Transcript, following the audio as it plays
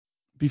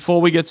Before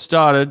we get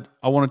started,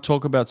 I want to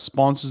talk about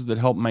sponsors that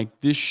help make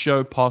this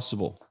show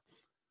possible.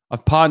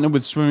 I've partnered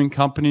with swimming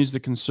companies that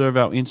can serve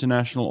our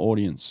international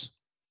audience.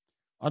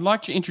 I'd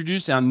like to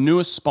introduce our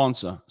newest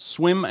sponsor,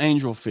 Swim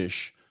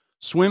Angelfish.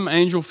 Swim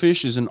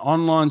Angelfish is an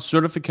online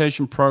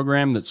certification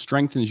program that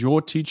strengthens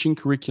your teaching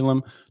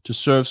curriculum to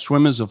serve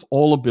swimmers of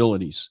all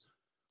abilities.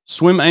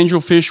 Swim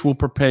Angelfish will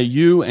prepare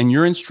you and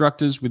your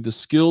instructors with the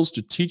skills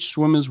to teach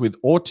swimmers with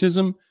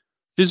autism,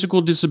 physical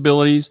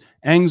disabilities,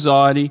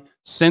 anxiety,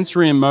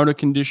 sensory and motor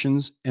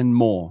conditions, and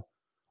more.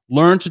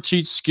 Learn to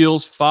teach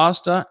skills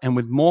faster and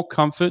with more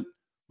comfort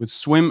with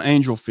Swim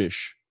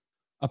Angelfish.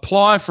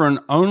 Apply for an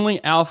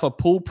Only Alpha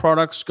Pool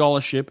Product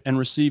Scholarship and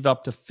receive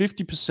up to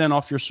 50%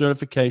 off your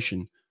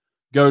certification.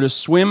 Go to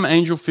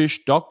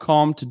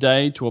swimangelfish.com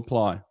today to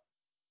apply.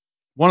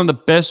 One of the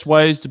best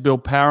ways to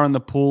build power in the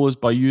pool is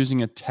by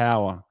using a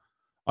tower.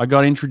 I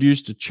got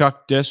introduced to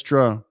Chuck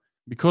Destro.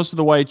 Because of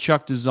the way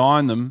Chuck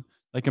designed them,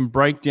 they can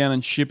break down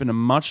and ship in a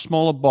much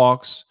smaller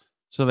box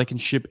so they can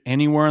ship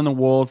anywhere in the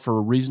world for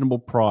a reasonable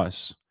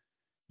price.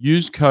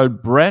 Use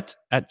code BRETT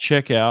at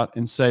checkout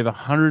and save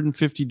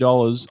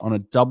 $150 on a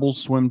double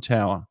swim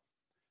tower.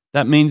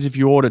 That means if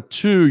you order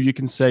 2, you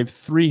can save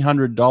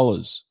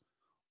 $300.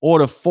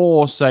 Order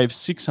 4, save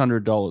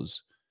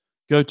 $600.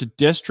 Go to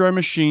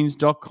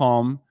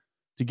destromachines.com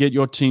to get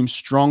your team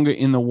stronger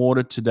in the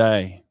water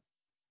today.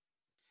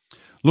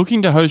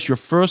 Looking to host your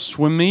first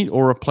swim meet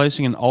or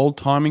replacing an old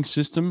timing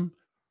system?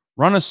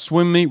 Run a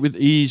swim meet with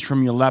ease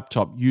from your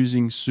laptop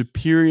using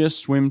Superior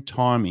Swim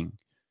Timing.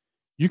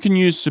 You can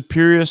use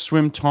Superior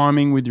Swim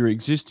Timing with your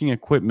existing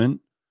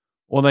equipment,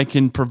 or they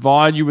can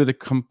provide you with a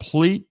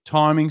complete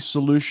timing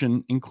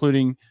solution,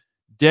 including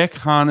deck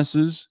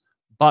harnesses,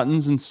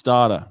 buttons, and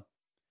starter.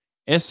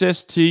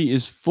 SST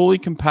is fully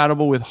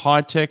compatible with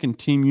Hi-Tech and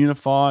Team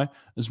Unify,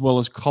 as well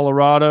as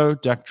Colorado,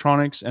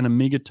 Daktronics, and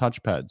Amiga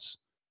touchpads.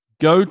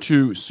 Go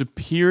to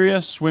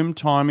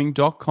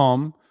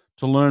superiorswimtiming.com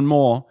to learn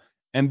more,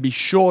 and be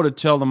sure to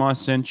tell them I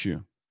sent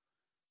you.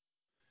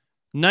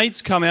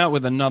 Nate's come out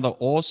with another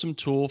awesome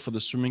tool for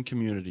the swimming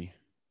community.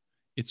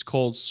 It's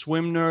called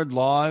Swim Nerd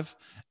Live,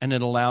 and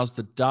it allows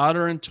the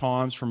data and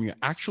times from your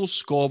actual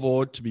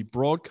scoreboard to be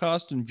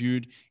broadcast and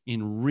viewed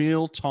in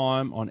real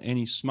time on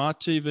any smart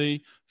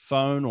TV,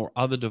 phone, or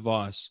other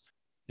device.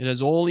 It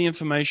has all the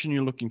information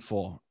you're looking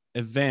for: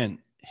 event,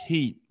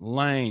 heat,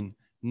 lane,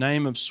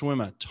 name of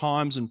swimmer,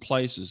 times and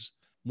places.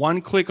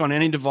 One click on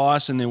any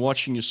device and they're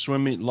watching your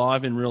swim meet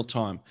live in real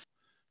time.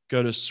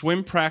 Go to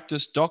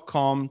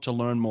swimpractice.com to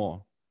learn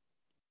more.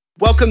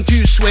 Welcome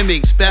to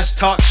swimming's best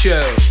talk show.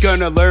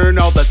 Gonna learn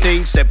all the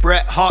things that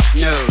Bret Hawk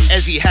knows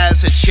as he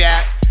has a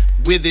chat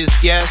with his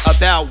guests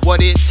about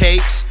what it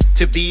takes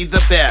to be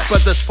the best.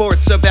 But the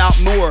sport's about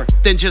more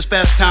than just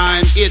best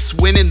times. It's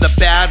winning the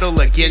battle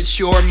against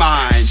your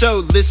mind.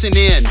 So listen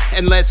in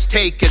and let's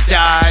take a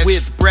dive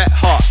with Bret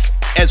Hawk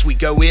as we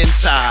go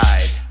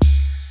inside.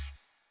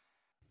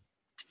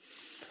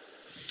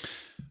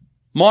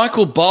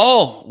 Michael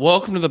Bohl,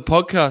 welcome to the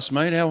podcast,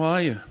 mate. How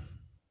are you?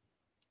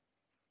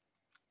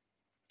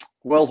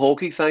 Well,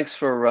 Hawkey, thanks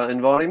for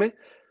inviting me.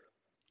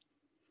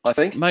 I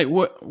think, mate.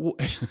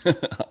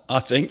 I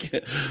think,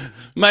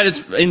 mate, it's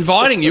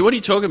inviting you. What are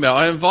you talking about?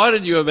 I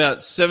invited you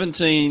about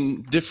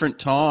 17 different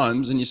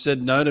times, and you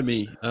said no to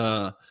me.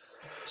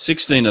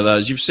 16 of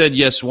those. You've said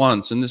yes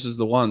once, and this is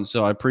the one.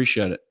 So I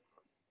appreciate it.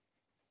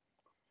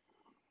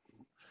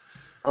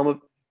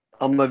 I'm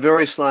a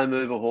very slow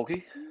mover,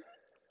 Hawkey.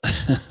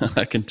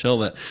 I can tell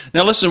that.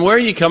 Now, listen, where are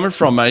you coming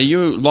from, mate? Are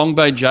you Long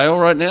Bay Jail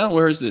right now?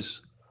 Where is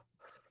this?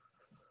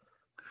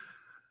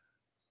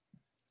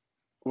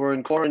 We're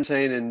in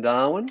quarantine in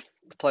Darwin,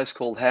 a place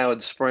called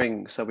Howard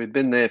Springs. So we've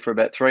been there for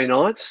about 3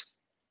 nights,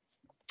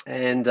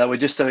 and we're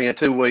just doing a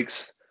 2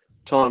 weeks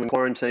time in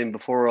quarantine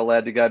before we're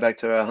allowed to go back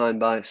to our home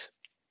base.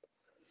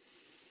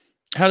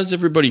 How does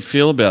everybody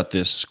feel about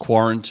this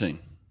quarantine?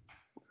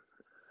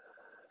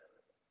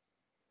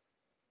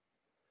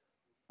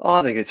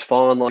 I think it's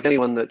fine. Like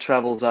anyone that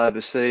travels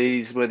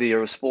overseas, whether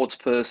you're a sports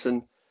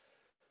person,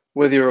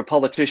 whether you're a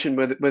politician,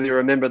 whether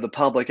you're a member of the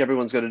public,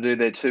 everyone's got to do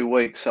their 2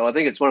 weeks. So I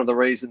think it's one of the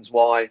reasons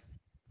why,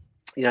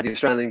 the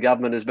Australian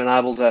government has been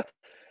able to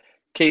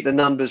keep the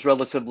numbers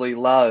relatively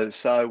low.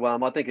 So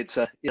I think it's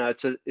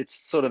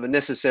sort of a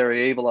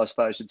necessary evil, I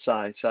suppose you'd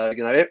say. So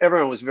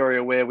everyone was very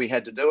aware we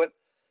had to do it.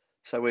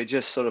 So we're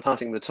just sort of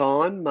passing the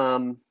time.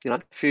 A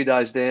few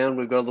days down,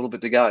 we've got a little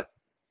bit to go.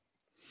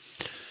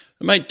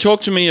 Mate, talk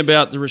to me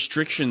about the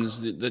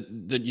restrictions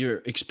that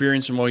you're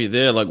experiencing while you're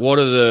there. Like, what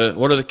are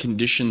the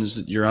conditions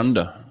that you're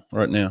under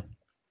right now?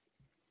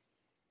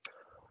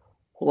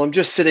 Well, I'm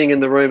just sitting in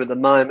the room at the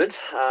moment.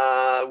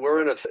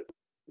 We're in a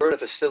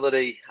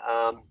facility.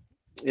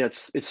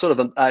 It's sort of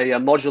a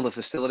modular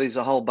facility. There's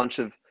a whole bunch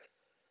of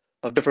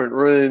different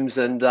rooms,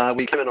 and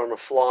we came in on a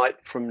flight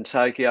from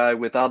Tokyo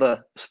with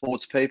other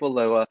sports people.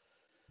 There were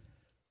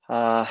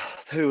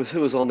who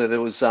was on there?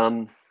 There was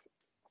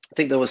I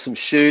think there were some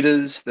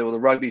shooters. There were the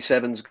rugby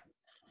sevens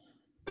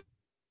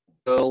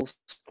girls.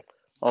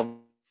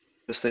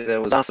 Obviously, there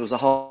was us. There was a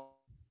whole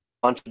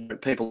bunch of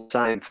different people on the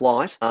same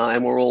flight,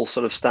 and we're all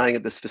sort of staying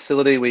at this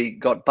facility. We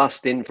got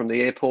bussed in from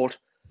the airport,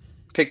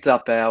 picked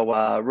up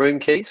our room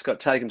keys, got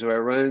taken to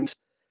our rooms,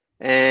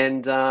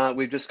 and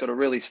we've just got to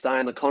really stay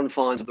in the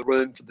confines of the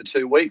room for the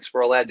 2 weeks.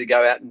 We're allowed to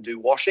go out and do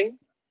washing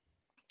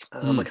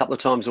a couple of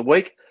times a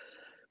week.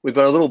 We've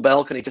got a little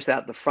balcony just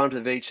out the front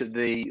of each of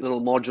the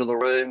little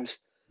modular rooms.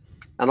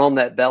 And on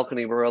that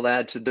balcony, we're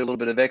allowed to do a little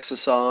bit of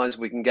exercise.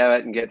 We can go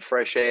out and get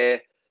fresh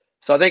air.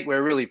 So I think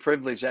we're really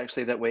privileged,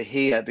 actually, that we're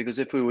here, because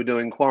if we were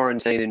doing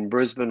quarantine in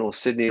Brisbane or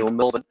Sydney or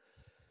Melbourne,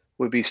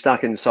 we'd be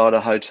stuck inside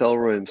a hotel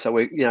room. So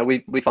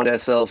we find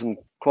ourselves in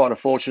quite a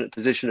fortunate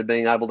position of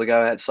being able to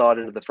go outside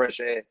into the fresh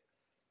air.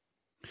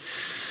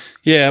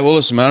 Yeah, well,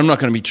 listen, man, I'm not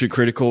going to be too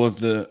critical of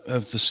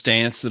the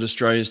stance that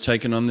Australia's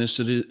taken on this.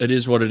 It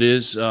is what it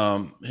is.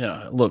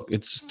 Look,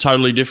 it's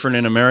totally different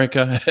in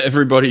America.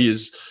 Everybody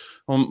is.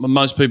 Well,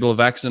 most people are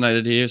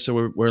vaccinated here,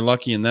 so we're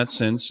lucky in that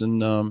sense,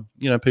 and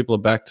people are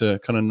back to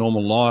kind of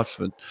normal life.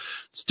 And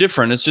it's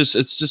different.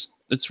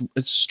 It's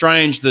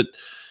strange that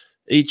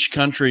each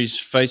country's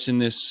facing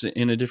this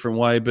in a different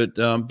way. But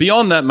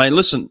beyond that, mate,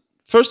 listen.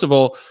 First of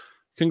all,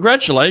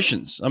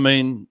 congratulations. I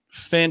mean,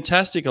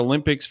 fantastic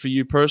Olympics for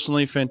you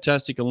personally.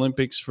 Fantastic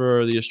Olympics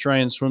for the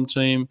Australian swim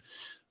team.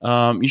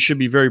 You should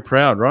be very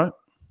proud, right?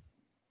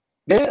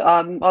 Yeah,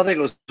 I think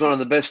it was one of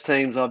the best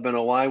teams I've been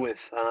away with.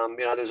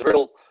 There's a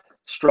real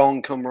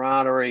strong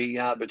camaraderie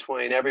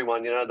between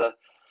everyone. The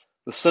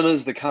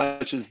swimmers, the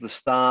coaches, the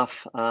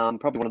staff.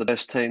 Probably one of the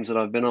best teams that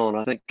I've been on.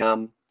 I think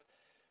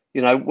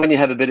when you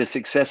have a bit of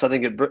success, I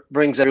think it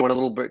brings everyone a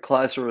little bit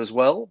closer as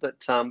well. But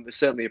it's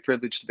certainly a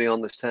privilege to be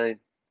on this team.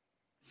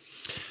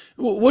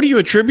 What do you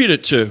attribute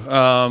it to?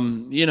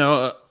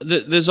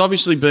 There's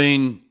obviously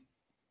been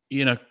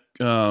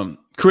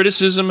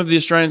criticism of the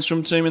Australian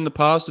swim team in the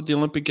past at the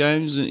Olympic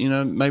Games.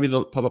 Maybe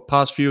the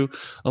past few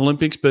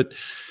Olympics, but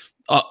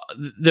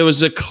there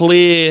was a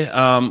clear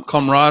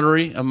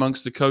camaraderie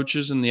amongst the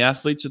coaches and the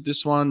athletes at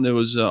this one. There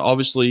was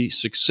obviously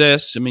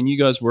success. I mean, you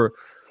guys were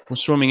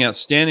swimming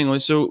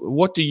outstandingly. So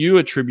what do you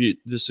attribute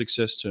the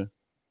success to?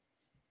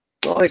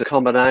 I think it's a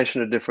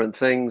combination of different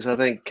things. I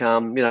think,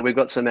 we've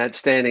got some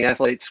outstanding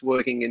athletes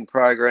working in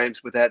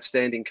programs with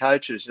outstanding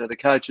coaches. The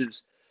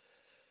coaches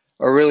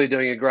are really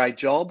doing a great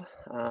job.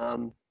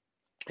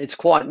 It's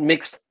quite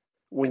mixed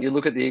when you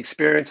look at the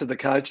experience of the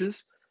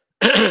coaches.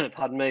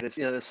 Pardon me.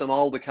 There's some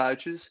older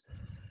coaches,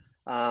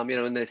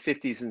 in their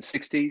 50s and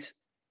 60s,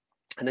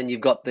 and then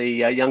you've got the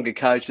younger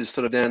coaches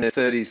sort of down in their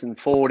 30s and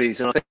 40s.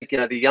 And I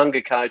think the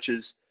younger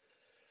coaches,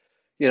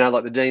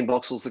 like the Dean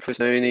Boxells, the Chris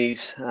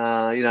Mooneys,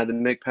 the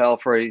Mick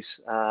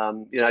Palfreys,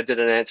 did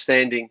an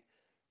outstanding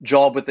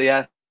job with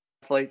the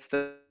athletes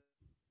that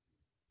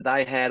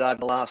they had over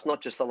the last,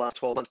 not just the last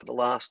 12 months, but the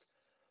last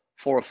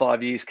 4 or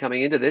 5 years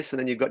coming into this. And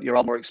then you've got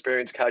your more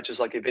experienced coaches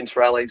like your Vince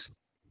Rallies,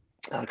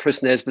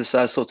 Chris Nesbitt,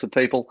 those sorts of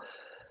people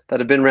that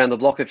have been around the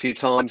block a few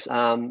times,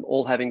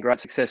 all having great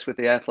success with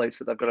the athletes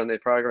that they've got on their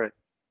program.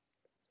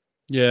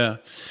 Yeah.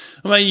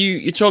 I mean,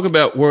 you talk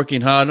about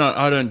working hard.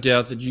 I don't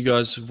doubt that you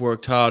guys have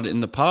worked hard in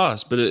the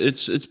past, but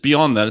it's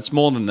beyond that. It's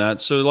more than that.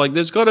 So,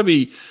 there's got to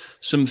be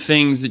some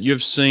things that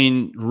you've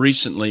seen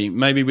recently,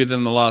 maybe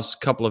within the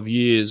last couple of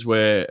years,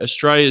 where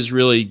Australia's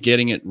really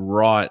getting it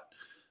right.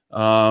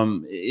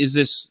 Is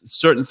there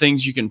certain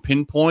things you can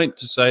pinpoint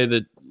to say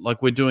that,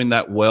 we're doing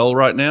that well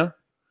right now?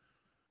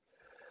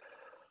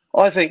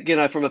 I think,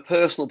 from a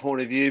personal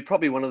point of view,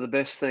 probably one of the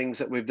best things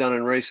that we've done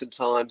in recent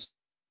times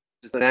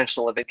is the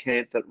national event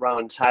camp that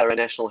Rowan Taylor, our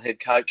national head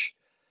coach,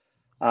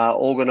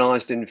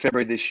 organised in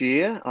February this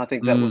year. I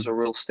think that was a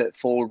real step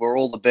forward, where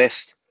all the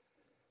best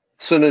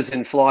swimmers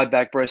in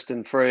flyback, breast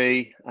and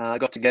free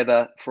got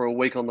together for a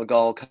week on the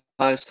Gold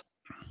Coast.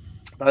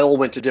 They all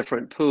went to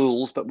different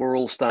pools, but we're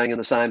all staying in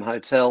the same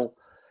hotel,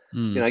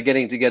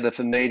 getting together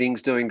for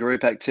meetings, doing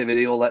group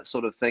activity, all that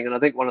sort of thing. And I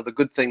think one of the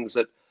good things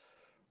that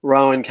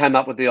Rowan came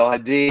up with the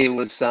idea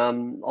was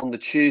on the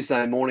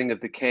Tuesday morning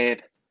of the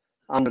camp,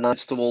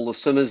 unbeknownst to all the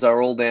swimmers, they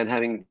were all down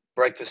having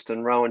breakfast,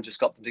 and Rowan just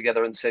got them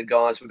together and said,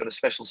 guys, we've got a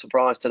special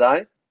surprise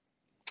today.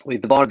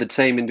 We've divided the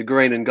team into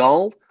green and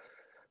gold.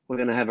 We're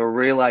going to have a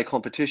relay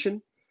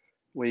competition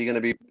where you're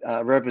going to be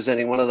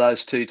representing one of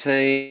those two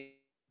teams.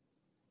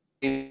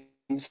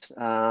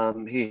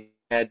 He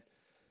had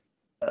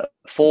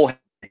 4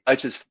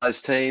 coaches for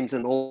those teams,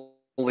 and all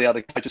the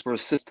other coaches were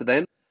assist to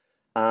them.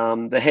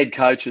 The head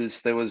coaches,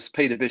 there was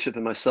Peter Bishop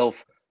and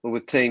myself, were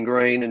with Team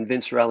Green, and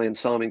Vince Raleigh and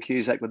Simon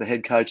Cusack were the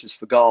head coaches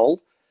for gold.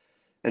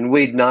 And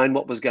we'd known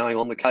what was going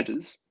on, the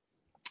coaches,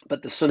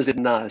 but the swimmers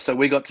didn't know. So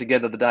we got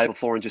together the day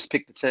before and just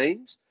picked the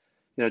teams,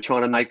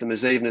 trying to make them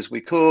as even as we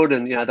could.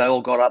 And, they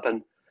all got up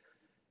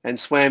and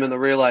swam in the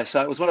relay. So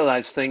it was one of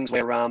those things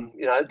where,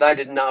 they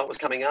didn't know it was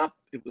coming up.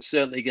 It was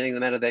certainly getting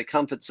them out of their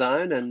comfort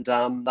zone. And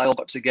they all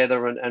got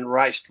together and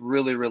raced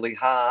really, really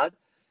hard.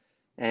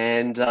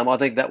 And I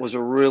think that was a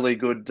really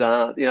good,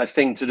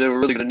 thing to do, a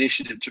really good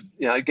initiative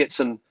to, get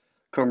some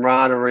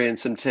camaraderie and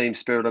some team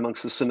spirit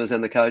amongst the swimmers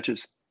and the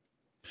coaches.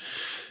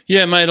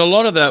 Yeah, mate. A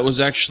lot of that was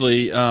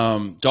actually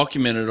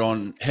documented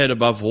on Head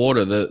Above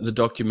Water, the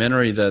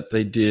documentary that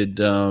they did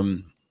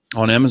on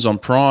Amazon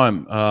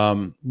Prime,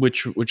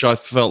 which I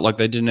felt like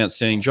they did an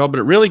outstanding job. But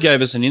it really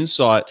gave us an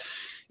insight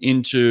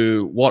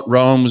into what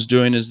Rowan was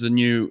doing as the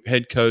new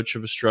head coach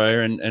of Australia,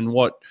 and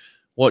what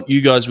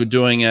you guys were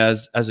doing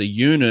as a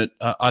unit.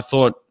 I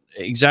thought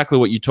exactly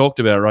what you talked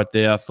about right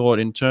there. I thought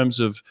in terms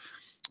of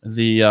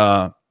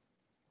the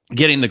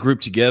getting the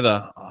group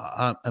together.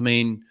 I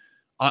mean,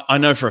 I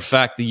know for a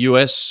fact the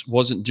US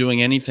wasn't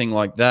doing anything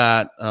like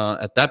that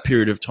at that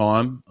period of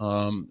time,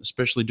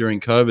 especially during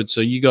COVID.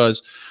 So you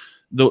guys,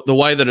 the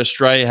way that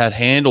Australia had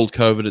handled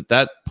COVID at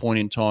that point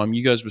in time,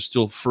 you guys were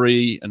still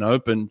free and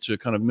open to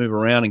kind of move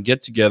around and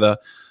get together,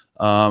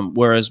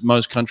 whereas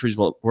most countries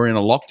were in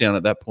a lockdown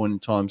at that point in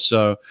time.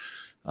 So,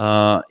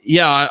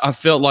 yeah, I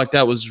felt like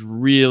that was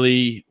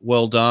really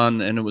well done,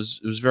 and it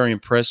was very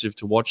impressive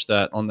to watch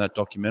that on that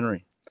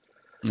documentary.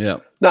 Yeah.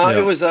 No, Yeah.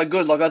 it was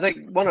good. Like I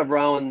think one of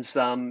Rowan's,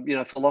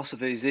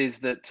 philosophies is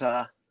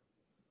that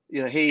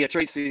he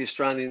treats the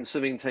Australian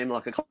swimming team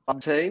like a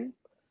club team,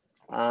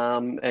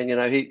 and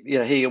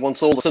he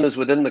wants all the swimmers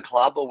within the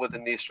club or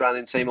within the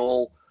Australian team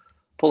all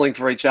pulling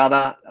for each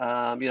other.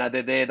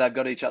 They're there, they've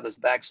got each other's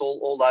backs.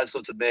 All those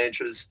sorts of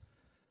mantras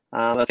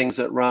are things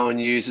that Rowan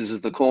uses as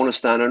the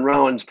cornerstone. And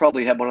Rowan's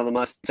probably had one of the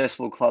most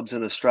successful clubs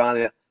in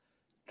Australia,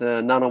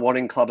 the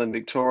Nunawading Club in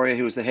Victoria.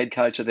 He was the head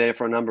coach there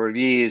for a number of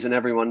years, and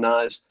everyone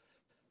knows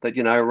that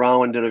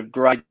Rowan did a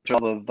great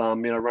job of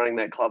running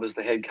that club as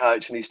the head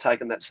coach, and he's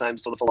taken that same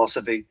sort of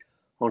philosophy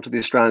onto the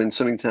Australian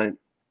swimming team.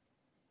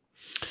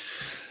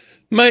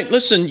 Mate,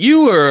 listen,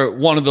 you were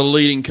one of the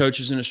leading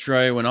coaches in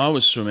Australia when I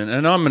was swimming,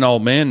 and I'm an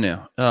old man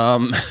now.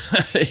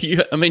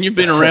 You've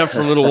been around for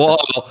a little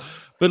while,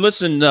 but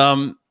listen,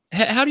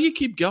 how do you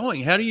keep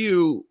going? How do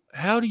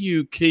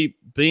you keep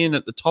being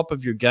at the top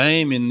of your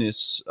game in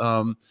this,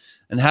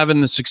 and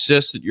having the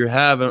success that you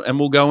have? And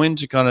we'll go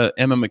into kind of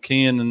Emma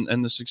McKeon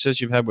and the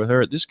success you've had with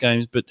her at this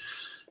games. But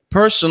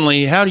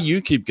personally, how do you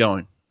keep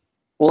going?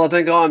 Well, I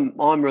think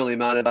I'm really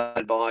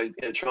motivated by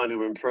trying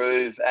to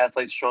improve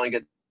athletes, try and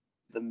get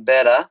them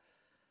better.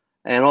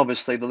 And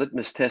obviously the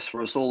litmus test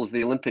for us all is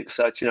the Olympics.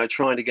 So it's,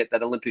 trying to get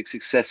that Olympic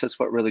success. That's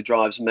what really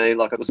drives me.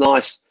 Like, it was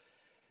nice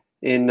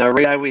in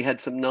Rio. We had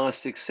some nice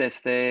success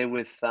there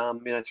with,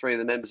 three of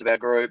the members of our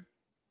group,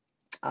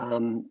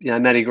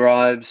 Maddie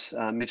Groves,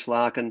 Mitch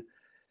Larkin,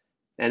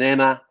 and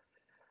Emma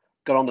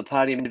got on the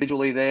podium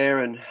individually there.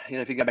 And,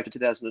 if you go back to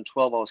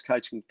 2012, I was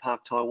coaching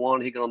Park Taiwan.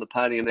 He got on the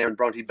podium there, and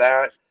Bronte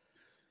Barrett.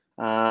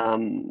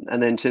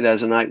 And then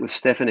 2008 with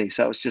Stephanie.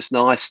 So it's just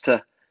nice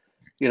to,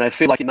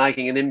 feel like you're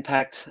making an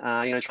impact,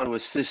 trying to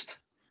assist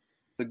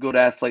the good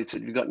athletes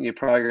that you've got in your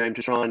program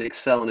to try and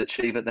excel and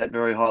achieve at that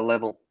very high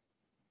level.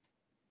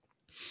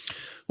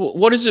 Well,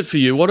 what is it for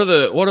you? What are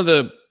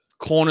the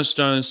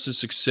cornerstones to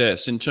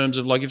success in terms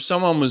of, like, if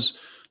someone was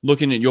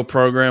looking at your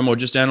program or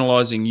just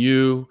analyzing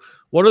you,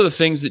 what are the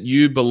things that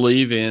you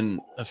believe in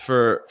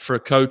for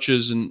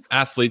coaches and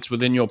athletes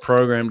within your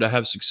program to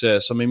have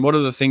success? I mean, what are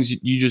the things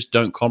you just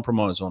don't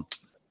compromise on?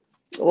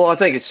 Well, I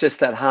think it's just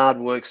that hard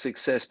work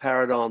success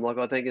paradigm. Like,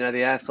 I think,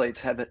 the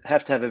athletes have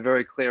to have a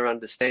very clear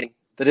understanding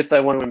that if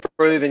they want to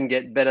improve and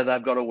get better,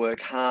 they've got to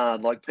work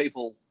hard. Like,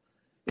 people,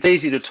 it's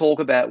easy to talk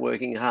about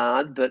working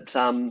hard, but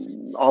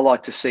I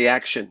like to see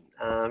action.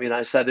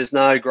 So there's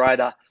no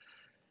greater,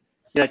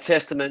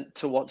 testament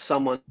to what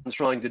someone's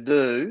trying to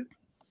do,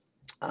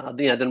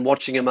 than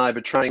watching them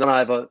over training,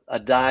 not over a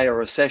day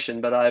or a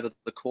session, but over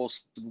the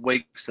course of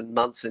weeks and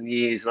months and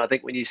years. And I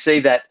think when you see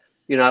that,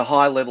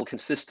 high level,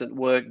 consistent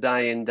work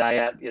day in, day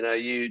out,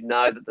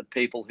 that the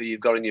people who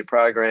you've got in your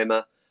program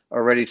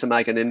are ready to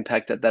make an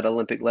impact at that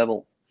Olympic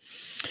level.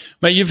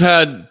 Mate, you've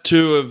had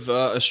two of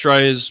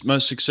Australia's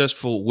most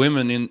successful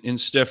women in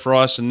Steph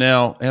Rice and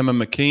now Emma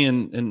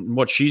McKeon, and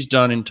what she's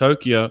done in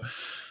Tokyo.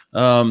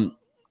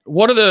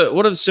 What are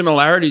the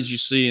similarities you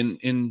see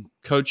in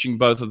coaching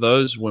both of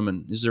those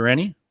women? Is there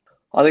any?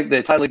 I think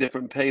they're totally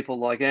different people.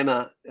 Like,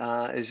 Emma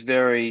is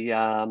very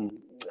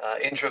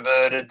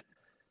introverted.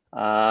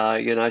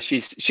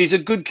 She's a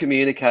good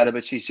communicator,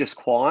 but she's just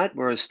quiet.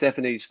 Whereas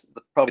Stephanie's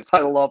probably the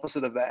total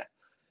opposite of that.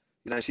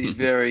 She's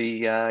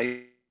very,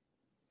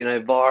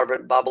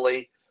 vibrant,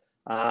 bubbly,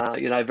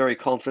 very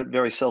confident,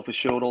 very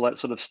self-assured, all that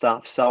sort of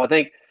stuff. So I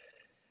think,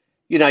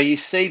 you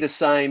see the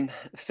same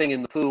thing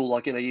in the pool.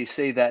 Like, you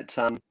see that,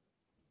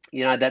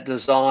 that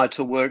desire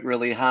to work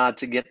really hard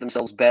to get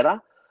themselves better.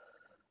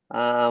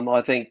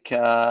 I think,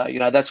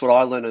 that's what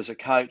I learned as a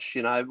coach,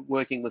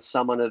 working with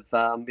someone of,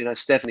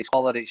 Stephanie's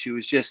quality. She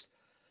was just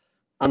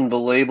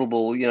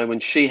unbelievable. When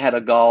she had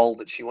a goal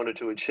that she wanted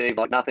to achieve,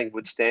 like, nothing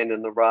would stand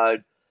in the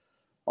road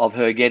of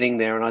her getting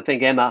there. And I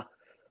think Emma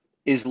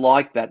is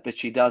like that, but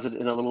she does it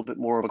in a little bit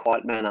more of a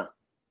quiet manner.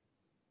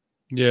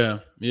 Yeah.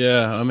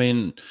 I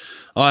mean,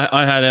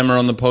 I had Emma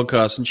on the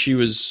podcast, and she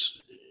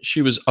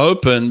was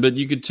open, but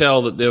you could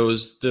tell that there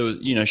was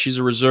she's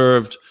a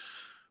reserved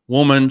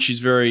woman.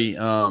 She's very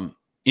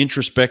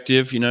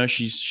introspective.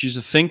 She's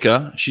a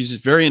thinker. She's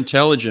very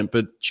intelligent,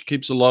 but she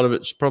keeps a lot of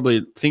it. She's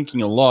probably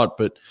thinking a lot,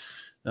 but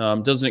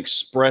doesn't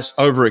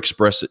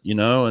overexpress it, you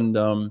know.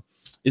 And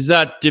is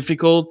that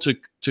difficult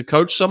to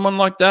coach someone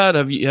like that?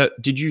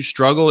 Did you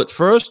struggle at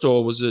first,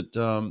 or was it?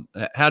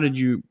 How did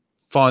you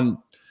find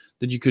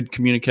that you could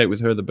communicate with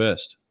her the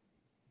best?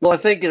 Well, I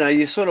think,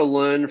 you sort of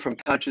learn from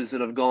coaches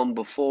that have gone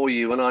before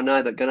you. And I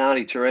know that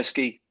Gennady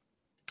Tereski,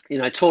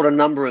 taught a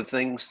number of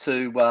things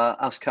to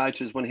us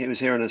coaches when he was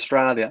here in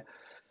Australia.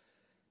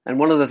 And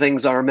one of the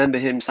things I remember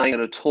him saying at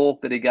a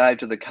talk that he gave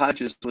to the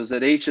coaches was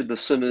that each of the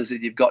swimmers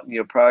that you've got in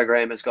your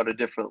program has got a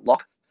different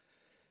lock.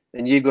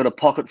 And you've got a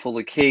pocket full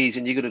of keys,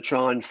 and you've got to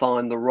try and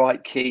find the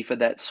right key for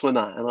that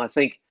swimmer. And I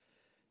think,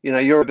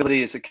 your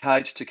ability as a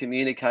coach to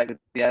communicate with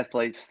the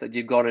athletes that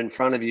you've got in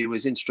front of you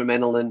is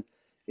instrumental in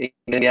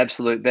getting the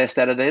absolute best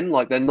out of them.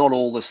 Like, they're not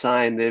all the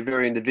same. They're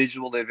very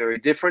individual. They're very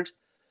different.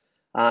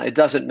 It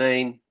doesn't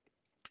mean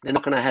they're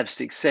not going to have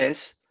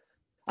success.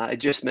 It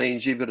just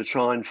means you've got to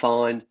try and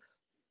find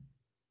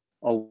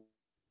a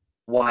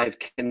way of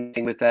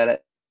connecting with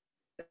that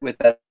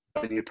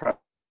in your program.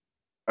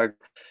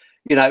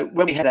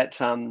 When we had that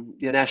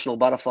your National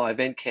Butterfly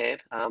Event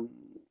Camp,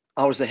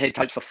 I was the head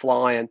coach for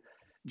Fly, and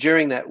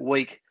during that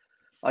week,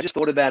 I just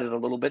thought about it a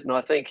little bit, and I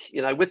think,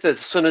 with the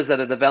swimmers that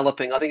are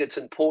developing, I think it's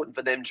important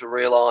for them to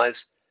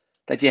realise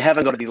that you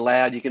haven't got to be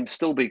loud. You can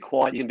still be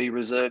quiet, you can be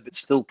reserved, but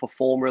still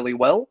perform really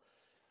well.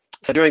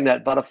 So during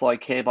that butterfly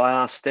camp, I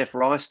asked Steph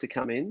Rice to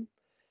come in,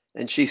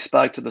 and she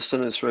spoke to the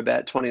swimmers for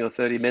about 20 or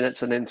 30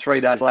 minutes. And then 3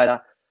 days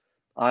later,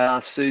 I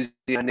asked Susie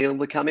O'Neill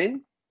to come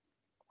in.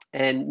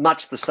 And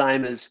much the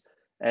same as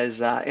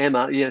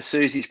Emma,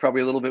 Susie's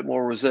probably a little bit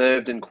more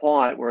reserved and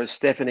quiet, whereas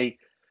Stephanie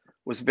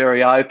was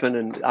very open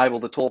and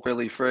able to talk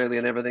really freely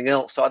and everything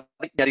else. So I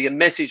think the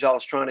message I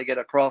was trying to get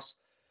across,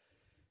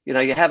 you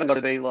haven't got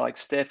to be like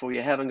Steph, or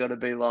you haven't got to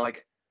be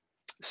like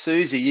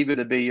Susie. You've got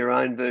to be your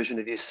own version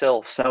of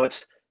yourself. So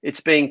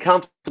it's being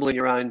comfortable in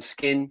your own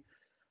skin,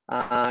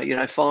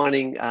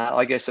 finding,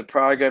 I guess, a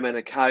program and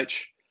a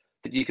coach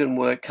that you can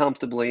work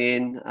comfortably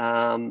in,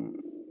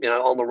 on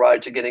the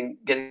road to getting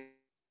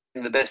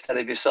the best out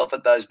of yourself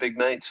at those big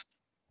meets.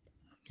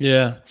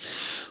 Yeah.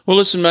 Well,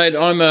 listen, mate,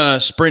 I'm a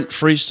sprint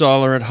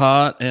freestyler at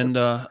heart, and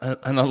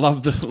I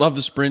love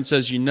the sprints,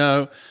 as you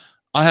know.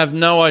 I have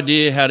no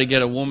idea how to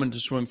get a woman to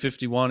swim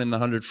 51 in the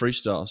 100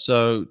 freestyle.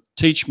 So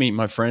teach me,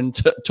 my friend.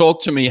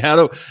 Talk to me.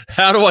 How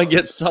do I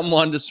get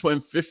someone to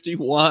swim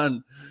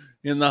 51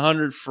 in the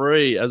 100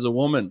 free as a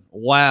woman?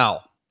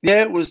 Wow.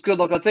 Yeah, it was good.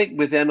 Look, I think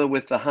with Emma,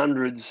 with the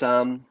hundreds,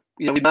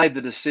 we made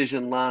the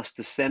decision last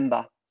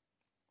December.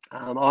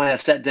 I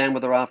sat down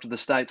with her after the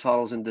state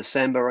titles in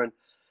December, and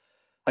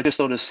I just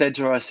sort of said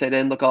to her, I said,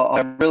 "And look,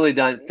 I really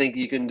don't think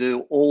you can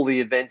do all the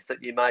events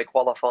that you may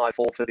qualify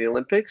for the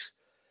Olympics."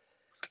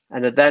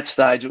 And at that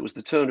stage, it was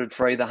the 200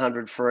 free, the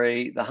 100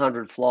 free, the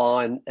 100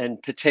 fly,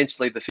 and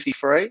potentially the 50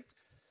 free.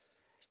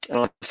 And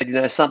I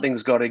said,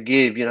 something's got to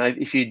give.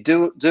 If you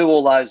do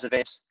all those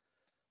events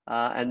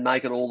and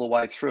make it all the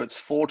way through, it's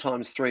 4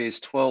 times 3 is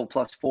 12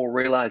 plus 4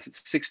 relays.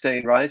 It's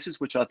 16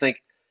 races, which I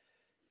think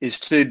is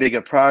too big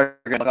a program.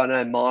 Like, I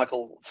know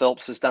Michael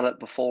Phelps has done it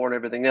before and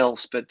everything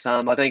else, but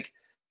I think,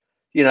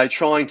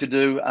 trying to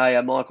do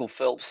a Michael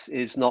Phelps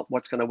is not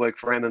what's going to work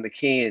for Emma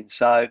McKeon.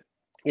 So,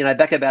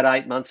 back about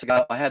 8 months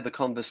ago, I had the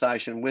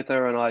conversation with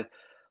her, and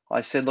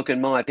I said, look,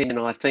 in my opinion,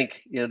 I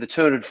think, the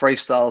 200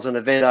 freestyle is an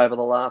event over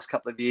the last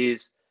couple of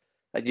years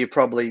that you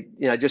probably,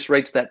 just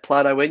reached that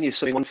plateau in. You're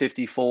swimming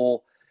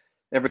 154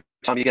 every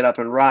time you get up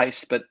and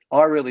race, but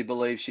I really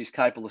believe she's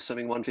capable of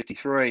swimming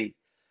 153.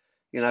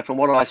 From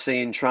what I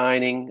see in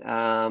training,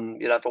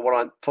 for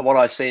what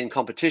I see in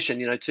competition,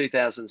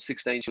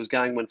 2016 she was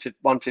going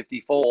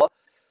 154,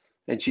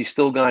 and she's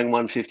still going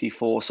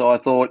 154. So I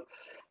thought,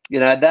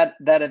 that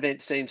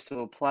event seems to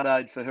have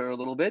plateaued for her a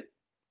little bit,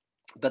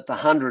 but the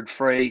 100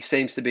 free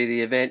seems to be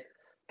the event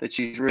that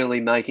she's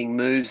really making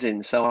moves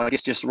in. So I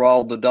guess just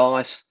rolled the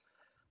dice,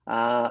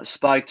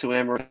 spoke to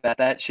Emma about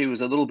that. She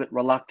was a little bit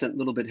reluctant, a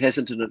little bit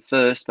hesitant at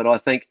first, but I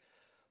think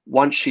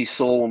once she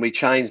saw, when we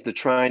changed the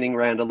training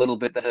around a little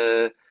bit, that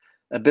her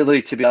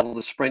ability to be able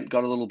to sprint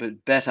got a little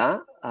bit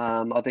better,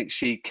 I think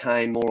she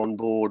came more on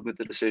board with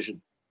the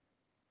decision.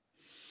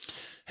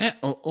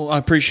 I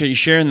appreciate you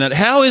sharing that.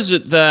 How is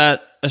it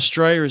that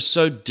Australia is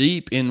so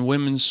deep in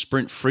women's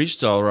sprint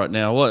freestyle right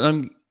now?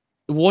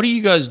 What are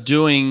you guys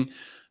doing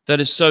that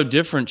is so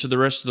different to the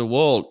rest of the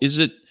world? Is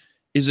it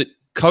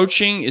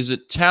coaching? Is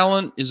it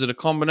talent? Is it a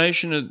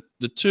combination of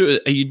the two?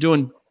 Are you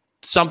doing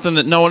something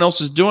that no one else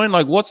is doing?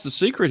 Like, what's the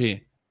secret here?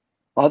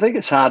 I think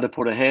it's hard to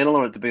put a handle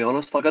on it, to be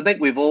honest. Like, I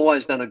think we've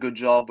always done a good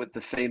job with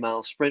the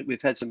female sprint.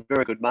 We've had some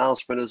very good male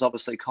sprinters.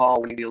 Obviously,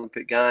 Kyle winning the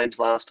Olympic Games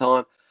last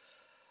time.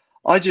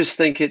 I just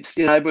think it's,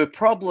 we're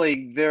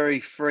probably very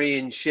free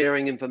in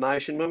sharing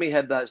information. When we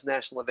had those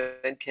national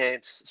event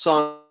camps,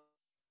 Simon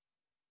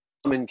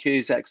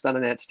Cusack's done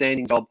an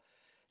outstanding job,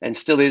 and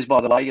still is,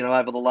 by the way.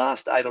 Over the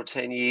last 8 or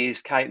 10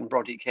 years, Kate and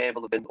Bronte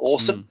Campbell have been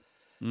awesome,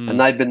 and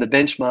they've been the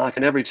benchmark.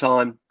 And every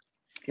time,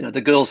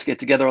 the girls get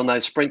together on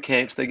those sprint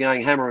camps, they're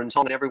going hammer and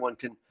tong, and everyone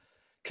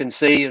can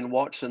see and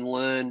watch and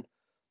learn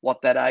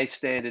what that A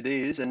standard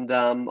is. And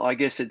I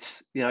guess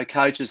it's,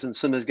 coaches and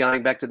swimmers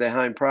going back to their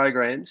home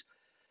programs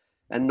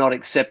and not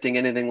accepting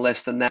anything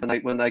less than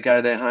that when they go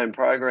to their home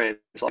programs.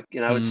 Like,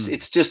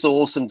 it's just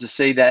awesome to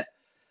see that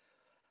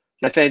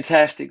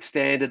fantastic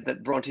standard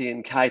that Bronte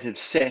and Kate have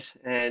set.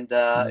 And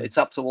it's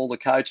up to all the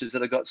coaches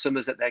that have got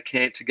swimmers at their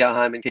camp to go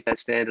home and keep that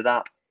standard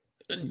up.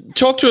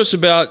 Talk to us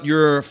about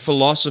your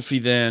philosophy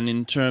then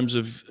in terms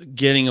of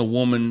getting a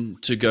woman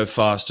to go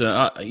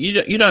faster.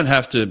 You don't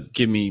have to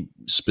give me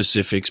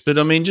specifics, but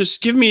I mean,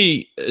 just give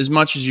me as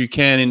much as you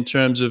can in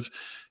terms of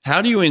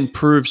how do you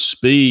improve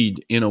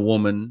speed in a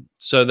woman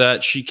so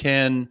that she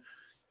can,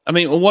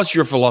 what's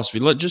your philosophy?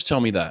 Just tell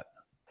me that.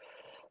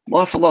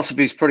 My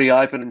philosophy is pretty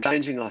open and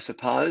changing, I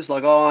suppose.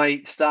 Like,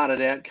 I started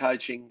out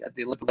coaching at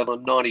the Olympic level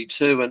in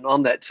 92, and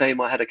on that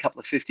team I had a couple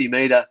of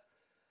 50-metre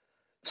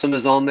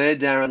swimmers on there,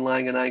 Darren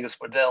Lang and Angus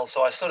Waddell.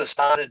 So I sort of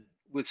started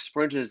with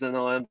sprinters, then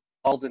I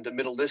evolved into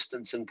middle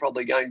distance and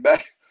probably going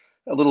back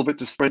a little bit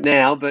to sprint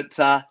now. But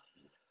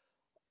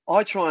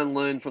I try and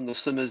learn from the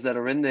swimmers that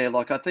are in there.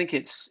 Like, I think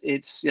it's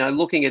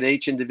looking at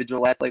each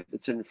individual athlete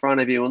that's in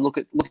front of you and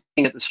looking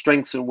at the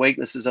strengths and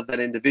weaknesses of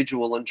that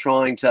individual and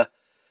trying to,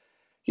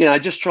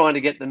 just trying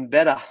to get them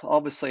better.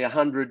 Obviously,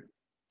 100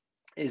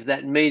 is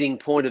that meeting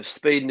point of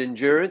speed and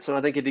endurance. And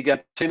I think if you go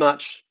too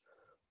much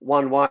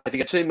one way, if you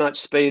get too much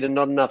speed and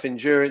not enough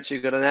endurance,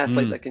 you've got an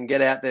athlete that can get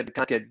out there but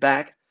can't get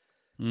back.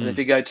 And if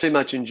you go too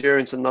much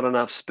endurance and not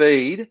enough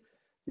speed,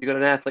 you've got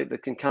an athlete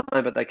that can come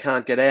home but they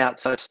can't get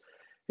out. So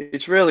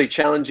it's really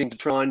challenging to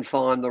try and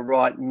find the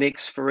right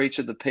mix for each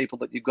of the people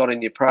that you've got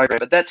in your program.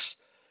 But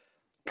that's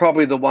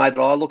probably the way that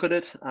I look at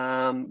it.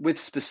 With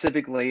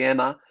specifically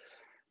Emma,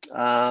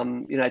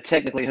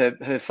 technically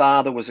her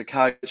father was a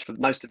coach for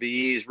most of her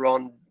years.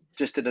 Ron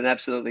just did an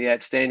absolutely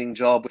outstanding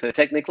job with her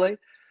technically.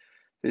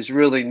 There's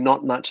really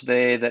not much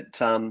there that,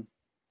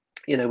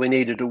 we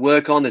needed to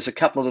work on. There's a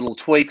couple of little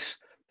tweaks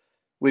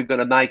we've got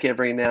to make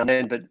every now and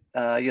then, but,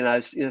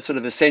 sort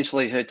of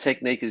essentially her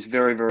technique is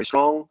very, very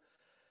strong.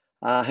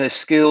 Her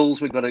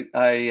skills, we've got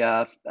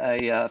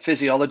a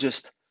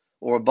physiologist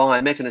or a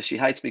biomechanist. She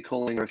hates me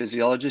calling her a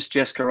physiologist,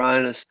 Jess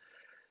Coronis,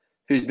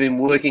 who's been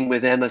working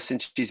with Emma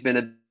since she's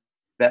been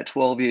about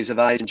 12 years of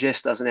age. And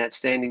Jess does an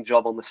outstanding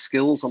job on the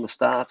skills, on the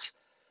starts,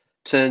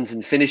 turns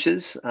and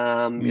finishes.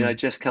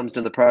 Jess comes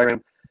to the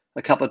program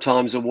a couple of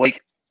times a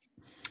week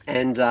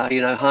and,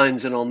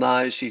 hones in on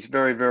those. She's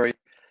very, very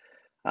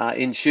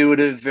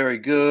intuitive, very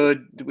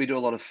good. We do a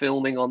lot of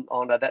filming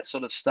on that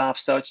sort of stuff.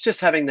 So it's just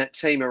having that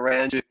team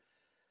around you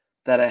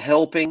that are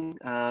helping.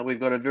 We've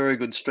got a very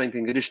good strength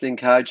and conditioning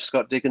coach.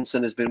 Scott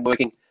Dickinson has been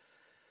working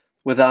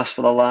with us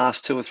for the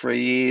last 2 or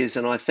 3 years.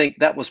 And I think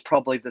that was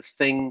probably the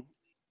thing,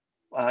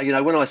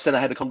 when I said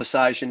I had a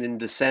conversation in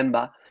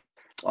December,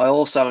 I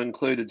also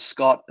included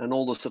Scott and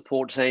all the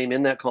support team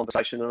in that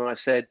conversation. And I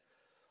said,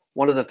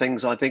 one of the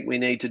things I think we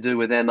need to do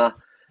with Emma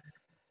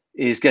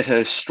is get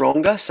her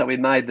stronger. So we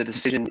made the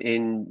decision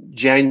in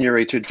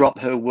January to drop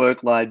her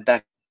workload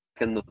back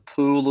in the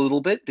pool a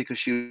little bit because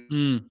she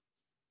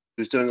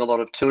was doing a lot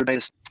of 200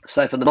 meters.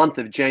 So for the month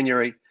of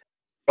January,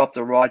 dropped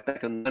her right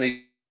back and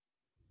only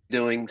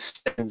doing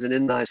sessions. And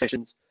in those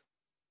sessions,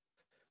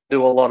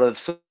 do a lot of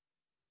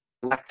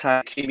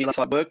lactate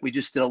accumulation work. We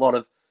just did a lot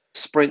of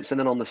sprints. And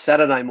then on the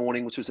Saturday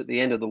morning, which was at the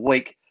end of the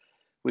week,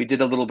 we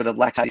did a little bit of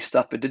lactate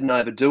stuff, but didn't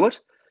overdo it.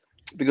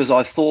 Because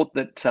I thought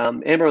that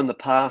Emma in the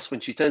past, when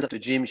she turns up to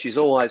gym, she's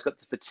always got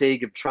the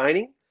fatigue of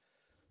training.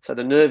 So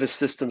the nervous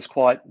system's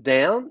quite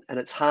down and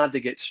it's hard to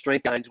get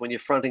strength gains when you're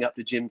fronting up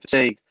to gym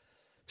fatigue.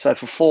 So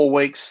for 4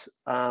 weeks,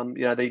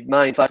 the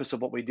main focus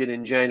of what we did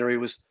in January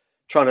was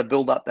trying to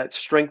build up that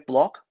strength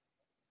block.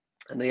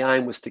 And the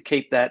aim was to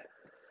keep that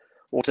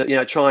or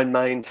to, try and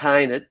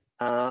maintain it,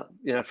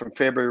 from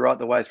February right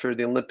the way through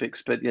the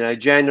Olympics. But,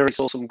 January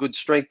saw some good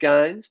strength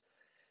gains.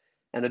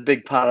 And a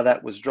big part of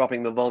that was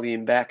dropping the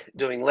volume back,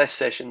 doing less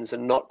sessions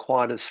and not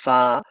quite as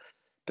far,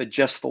 but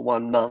just for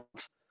 1 month.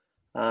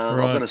 I'm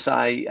going to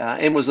say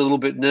Em was a little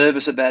bit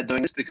nervous about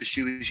doing this because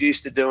she was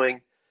used to doing,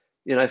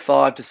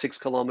 5 to 6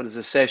 kilometers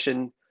a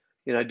session,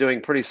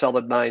 doing pretty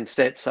solid main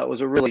sets. So it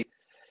was a really,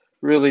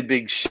 really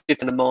big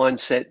shift in the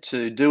mindset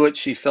to do it.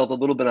 She felt a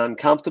little bit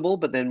uncomfortable,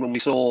 but then when we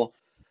saw,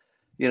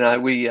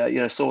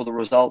 saw the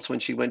results when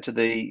she went to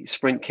the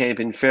sprint camp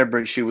in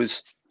February, she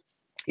was,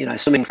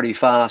 swimming pretty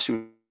fast. She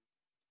was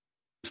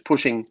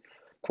pushing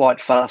quite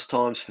fast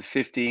times for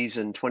 50s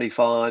and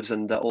 25s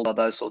and all of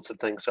those sorts of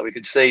things. So we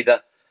could see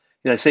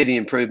see the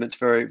improvements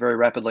very, very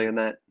rapidly in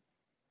that.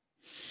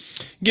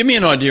 Give me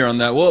an idea on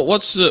that.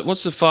 What's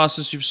the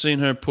fastest you've seen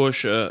her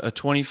push? A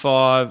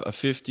 25, a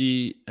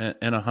 50,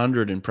 and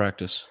 100 in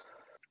practice?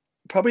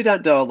 Probably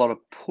don't do a lot of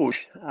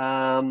push.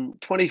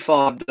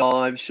 25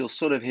 dives, she'll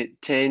sort of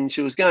hit 10.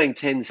 She was going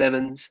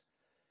 10.7s.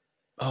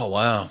 Oh,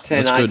 wow.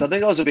 10.8s. I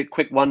think I was a bit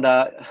quick one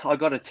day. I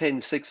got a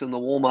 10.6 in the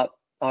warm-up.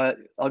 I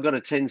got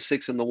a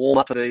 10.6 in the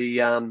warm-up for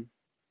the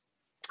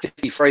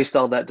 50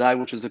 freestyle that day,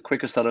 which was the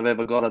quickest that I've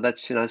ever got her.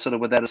 That's, sort of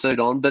without a suit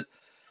on. But,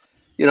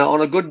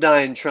 on a good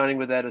day in training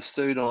without a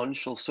suit on,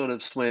 she'll sort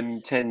of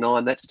swim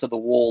 10.9. That's to the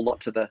wall, not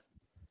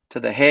to to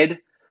the head.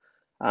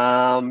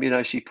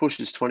 She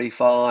pushes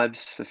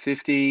 25s for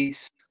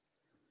 50s.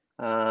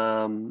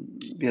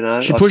 She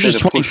I've pushes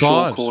seen her push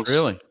short 25s, course.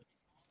 really?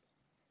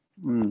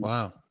 Mm.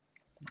 Wow.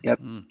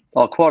 Yep. Mm.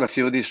 Oh, quite a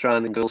few of the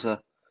Australian girls are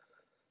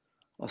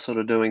sort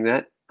of doing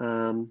that.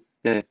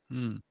 Yeah,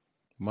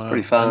 Wow.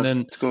 pretty fast. And then,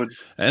 it's good.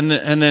 and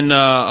then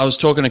I was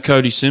talking to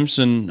Cody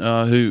Simpson,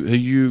 who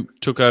you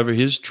took over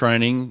his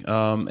training,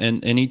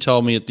 and he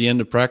told me at the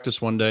end of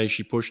practice one day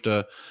she pushed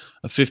a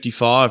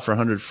 55 for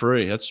 100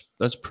 free.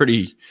 That's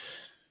pretty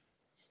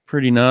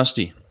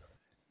nasty.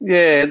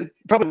 Yeah,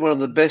 probably one of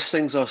the best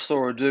things I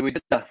saw her do. We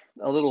did a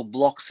little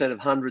block set of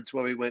hundreds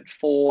where we went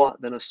 4,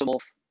 then a swim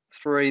off,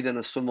 3, then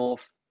a swim off,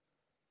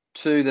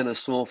 2, then a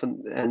swim off,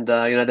 and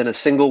then a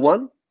single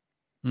one.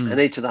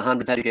 And each of the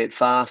hundreds had to get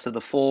faster. The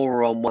 4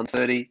 were on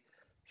 130,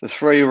 the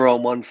 3 were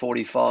on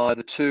 145,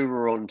 the 2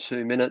 were on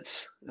 2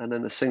 minutes, and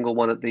then the single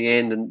one at the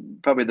end.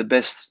 And probably the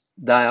best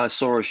day I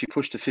saw her, she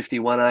pushed a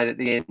 51.8 at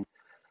the end.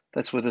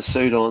 That's with a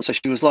suit on. So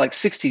she was like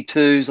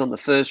 62s on the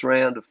first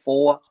round of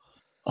 4.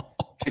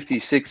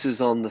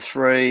 56s on the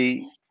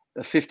 3,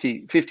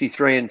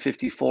 53 and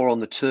 54 on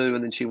the 2,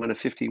 and then she went a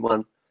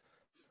 51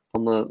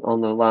 on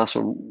the last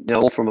one,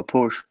 all from a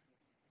push.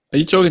 Are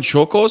you talking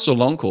short course or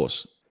long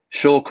course?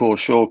 Short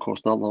course,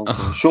 not long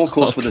course. Short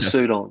course with a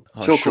suit on.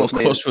 Short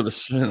course with a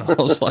suit on.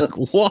 I was like,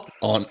 what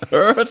on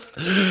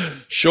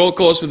earth? Short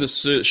course with a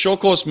suit. Short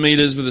course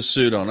meters with a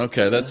suit on.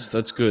 Okay,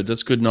 that's good.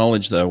 That's good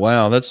knowledge, though.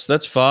 Wow,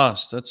 that's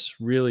fast. That's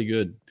really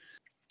good.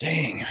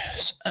 Dang.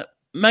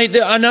 Mate,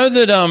 I know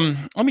that.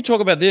 Let me talk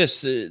about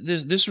this.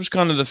 This was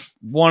kind of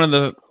one of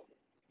the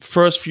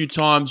first few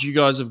times you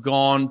guys have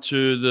gone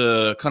to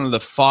the kind of the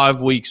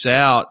 5 weeks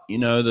out.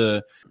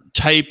 The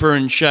taper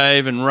and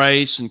shave and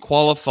race and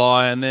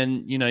qualify, and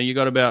then you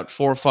got about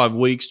 4 or 5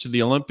 weeks to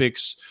the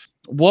Olympics.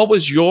 What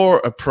was your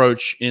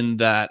approach in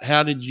that?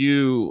 How did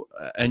you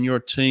and your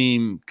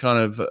team kind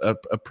of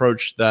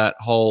approach that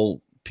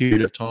whole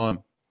period of time?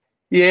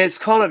 Yeah, it's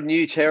kind of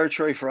new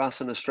territory for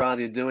us in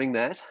Australia doing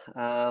that.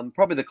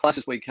 Probably the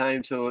closest we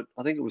came to it,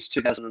 I think it was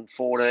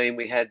 2014.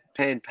 We had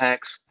Pan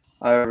Pacs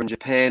over in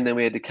Japan. Then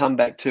we had to come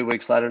back 2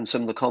 weeks later and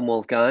swim the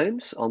Commonwealth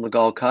Games on the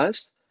Gold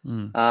Coast.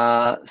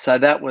 So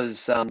that was,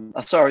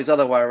 sorry, it's the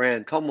other way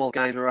around. Commonwealth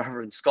Games were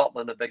over in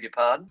Scotland, I beg your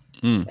pardon.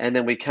 And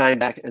then we came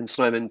back and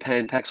swam in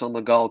Pan Pacs on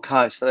the Gold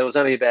Coast. So there was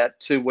only about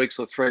 2 weeks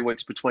or 3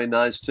 weeks between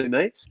those two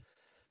meets.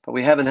 But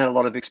we haven't had a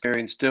lot of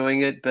experience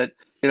doing it. But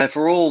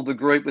for all the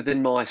group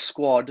within my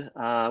squad,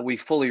 we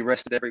fully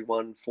rested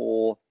everyone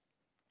for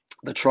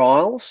the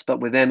trials. But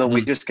with Emma,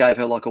 we just gave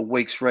her like a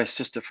week's rest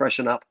just to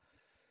freshen up,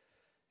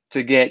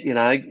 to get,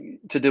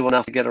 to do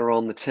enough to get her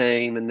on the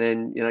team, and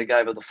then,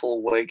 gave her the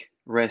full week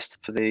rest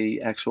for the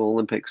actual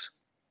Olympics.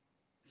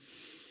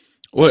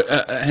 Well,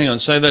 hang on,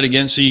 say that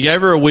again. So you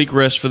gave her a week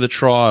rest for the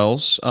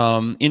trials.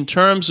 In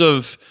terms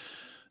of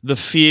the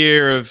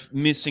fear of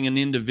missing an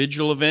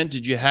individual event,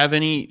 did you have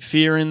any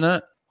fear in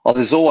that? Oh,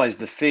 there's always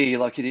the fear.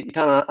 Like, you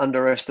can't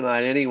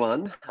underestimate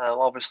anyone.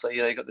 Obviously,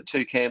 you got the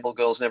 2 Campbell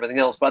girls and everything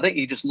else. But I think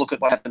you just look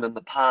at what happened in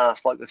the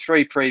past. Like the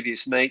 3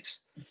 previous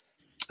meets,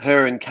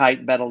 her and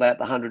Kate battled out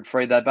the 100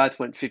 free. They both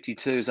went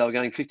 52s. They were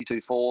going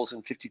 52.4s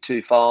and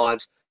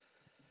 52.5s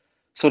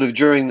sort of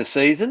during the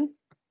season.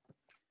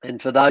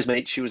 And for those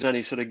meets, she was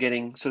only sort of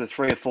getting sort of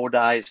 3 or 4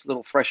 days,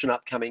 little freshen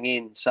up coming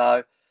in.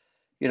 So,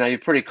 you're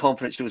pretty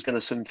confident she was going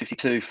to swim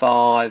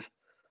 52.5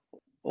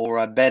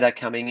 or better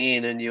coming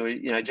in, and you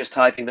were, just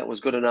hoping that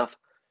was good enough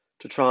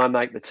to try and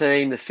make the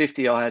team. The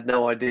 50, I had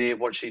no idea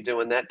what she'd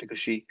do in that because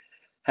she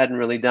hadn't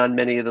really done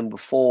many of them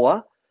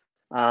before.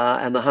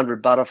 And the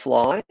 100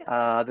 butterfly,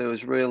 there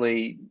was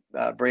really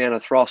Brianna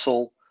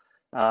Throssell,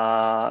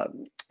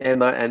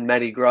 Emma and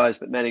Maddie Groves,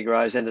 but Maddie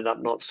Groves ended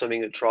up not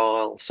swimming at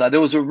trial. So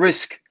there was a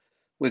risk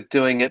with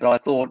doing it, but I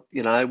thought,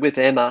 with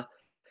Emma,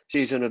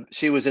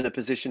 she was in a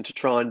position to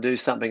try and do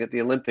something at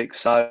the Olympics,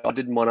 so I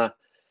didn't want to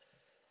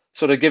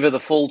sort of give her the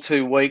full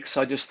 2 weeks.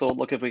 I just thought,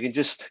 look, if we can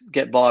just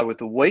get by with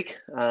the week,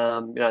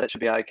 that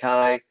should be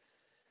okay.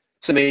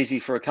 Some easy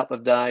for a couple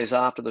of days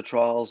after the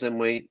trials, and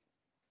we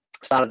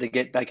started to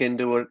get back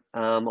into it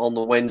on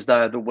the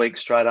Wednesday of the week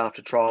straight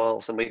after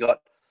trials, and we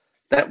got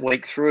that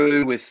week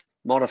through with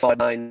modified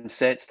main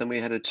sets. Then we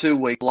had a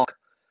 2-week block,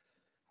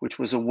 which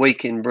was a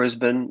week in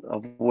Brisbane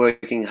of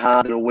working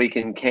hard and a week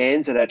in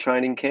Cairns at our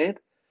training camp.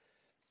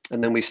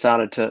 And then we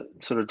started to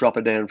sort of drop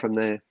it down from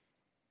there.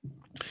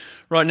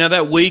 Right. Now,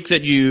 that week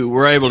that you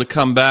were able to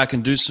come back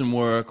and do some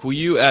work, were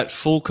you at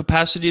full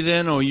capacity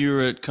then, or you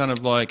were at kind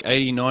of like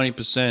 80,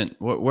 90%?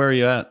 Where are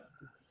you at?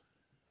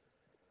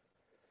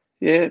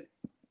 Yeah,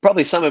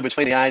 probably somewhere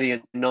between the 80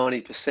 and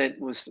 90%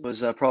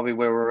 was probably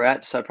where we're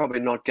at. So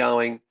probably not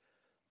going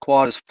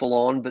quite as full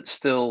on, but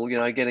still,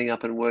 getting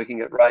up and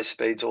working at race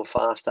speeds or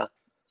faster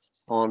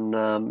on,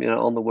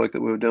 on the work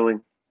that we were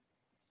doing.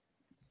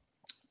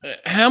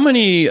 How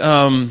many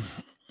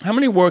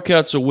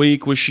workouts a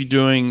week was she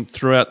doing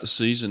throughout the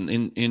season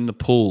in the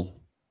pool?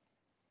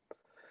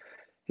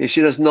 Yeah,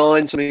 she does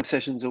 9 swimming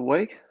sessions a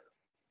week.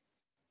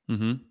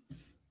 Mm-hmm.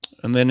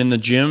 And then in the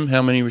gym,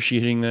 how many was she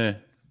hitting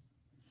there?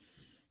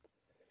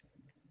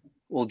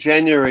 Well,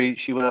 January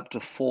she went up to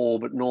 4,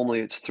 but normally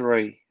it's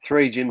 3.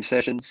 3 gym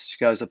sessions.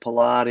 She goes to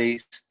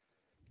Pilates,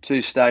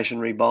 2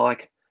 stationary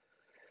bike,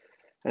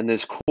 and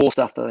there's core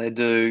stuff that they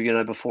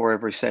do, before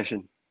every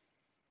session.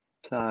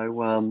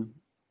 So,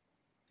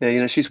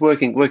 yeah, she's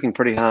working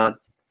pretty hard.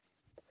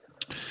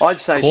 I'd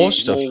say Core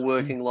she's stuff. more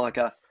working like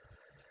a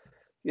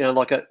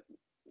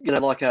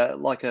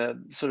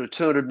sort of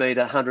 200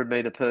 meter, 100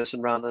 meter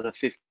person rather than a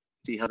 50,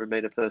 100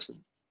 meter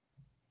person.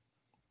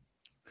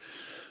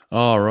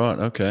 Oh, right.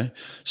 Okay.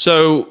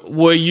 So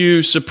were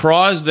you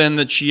surprised then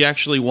that she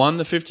actually won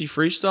the 50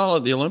 freestyle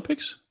at the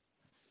Olympics?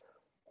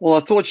 Well, I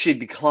thought she'd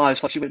be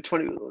close. Like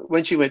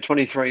when she went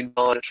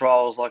 23.9 at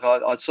trials, like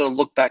I'd sort of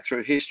look back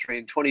through history,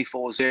 and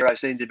 24.0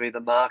 seemed to be the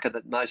marker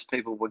that most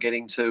people were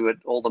getting to at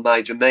all the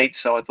major meets.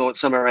 So I thought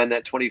somewhere around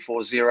that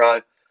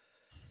 24.0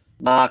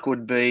 mark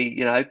would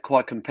be,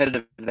 quite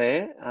competitive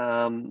there.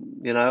 I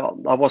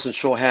wasn't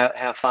sure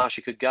how far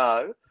she could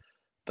go,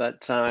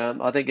 but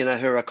I think,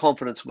 her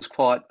confidence was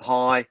quite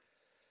high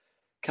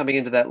coming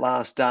into that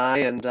last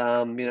day, and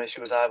she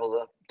was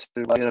able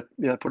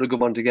to put a good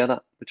one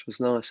together, which was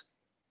nice.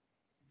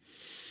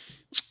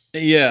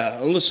 Yeah,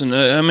 listen,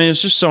 I mean,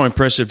 it's just so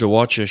impressive to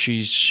watch her.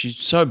 She's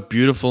so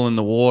beautiful in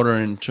the water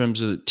in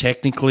terms of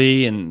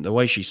technically, and the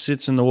way she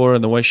sits in the water,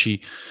 and the way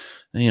she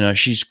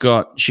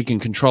can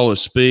control her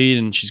speed,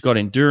 and she's got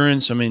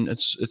endurance. I mean,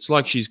 it's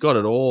like she's got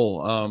it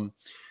all.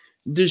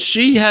 Does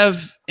she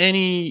have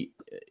any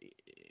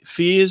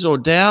fears or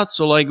doubts,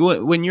 or like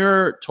when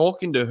you're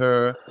talking to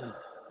her,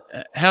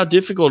 how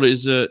difficult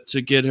is it to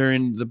get her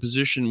in the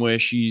position where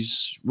she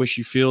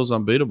feels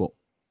unbeatable?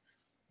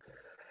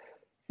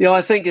 Yeah,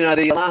 I think,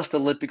 the last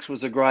Olympics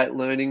was a great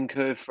learning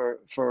curve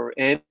for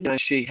Em.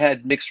 She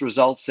had mixed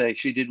results there.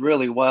 She did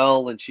really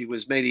well, and she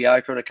was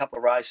mediocre in a couple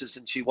of races,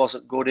 and she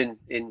wasn't good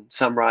in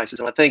some races.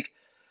 And I think,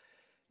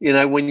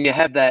 when you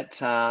have that,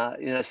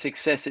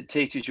 success, it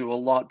teaches you a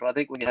lot. But I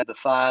think when you have the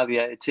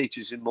failure, it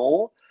teaches you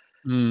more.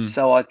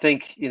 So I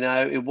think,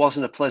 it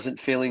wasn't a pleasant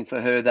feeling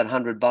for her, that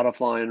 100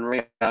 butterfly in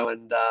Rio.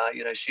 And,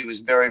 she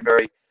was very,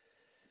 very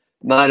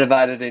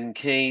motivated and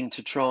keen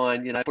to try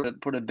and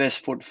put her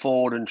best foot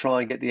forward and try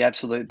and get the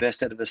absolute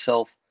best out of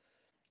herself.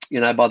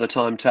 By the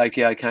time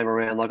Tokyo came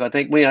around, like I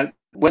think when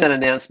that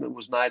announcement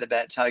was made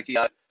about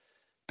Tokyo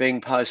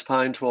being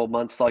postponed 12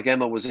 months, like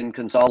Emma was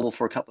inconsolable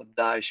for a couple of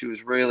days. She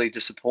was really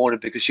disappointed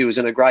because she was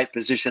in a great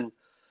position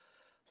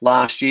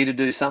last year to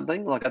do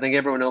something. Like I think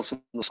everyone else in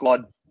the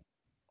squad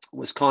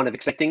was kind of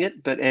expecting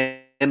it, but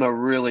Emma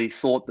really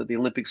thought that the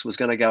Olympics was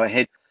going to go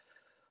ahead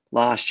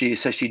last year,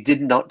 so she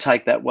did not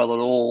take that well at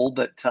all.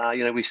 But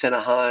we sent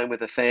her home with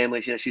her family.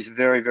 She's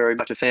very, very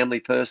much a family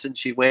person.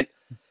 She went,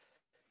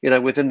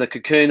 within the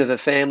cocoon of her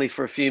family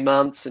for a few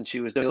months, and she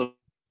was doing a little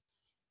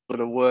bit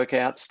of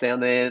workouts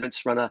down there.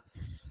 Just run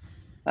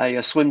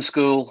a swim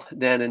school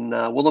down in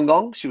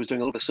Wollongong. She was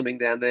doing a little bit of swimming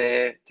down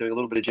there, doing a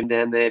little bit of gym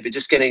down there, but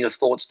just getting her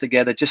thoughts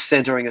together, just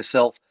centering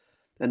herself.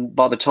 And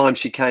by the time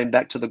she came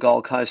back to the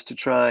Gold Coast to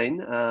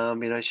train,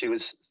 she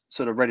was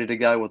sort of ready to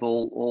go with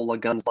all the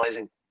guns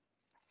blazing.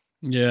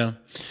 Yeah.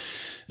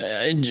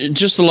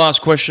 Just the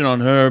last question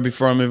on her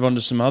before I move on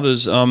to some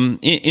others.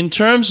 In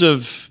terms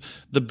of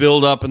the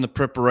build-up and the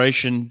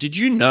preparation, did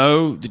you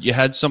know that you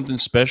had something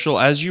special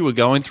as you were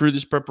going through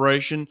this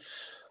preparation?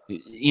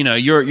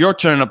 You're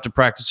turning up to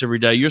practice every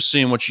day. You're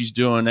seeing what she's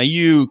doing. Are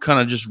you kind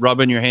of just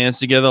rubbing your hands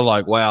together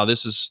like, wow,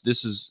 this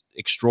is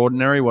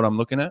extraordinary what I'm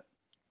looking at?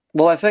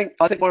 Well, I think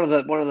one of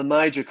the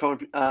major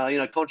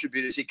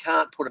contributors, you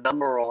can't put a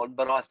number on,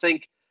 but I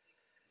think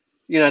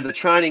the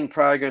training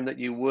program that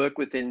you work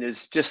within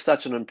is just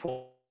such an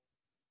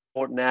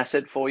important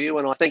asset for you.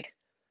 And I think,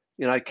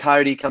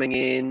 Cody coming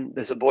in,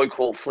 there's a boy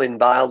called Flynn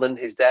Bailden.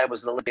 His dad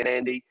was an Olympian,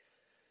 Andy.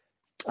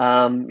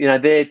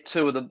 They're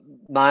two of the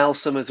male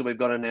swimmers that we've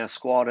got in our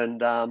squad.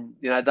 And,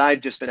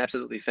 they've just been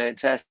absolutely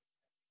fantastic,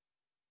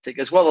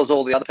 as well as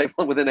all the other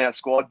people within our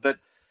squad. But,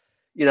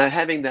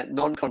 having that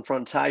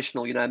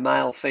non-confrontational,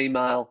 male,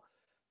 female,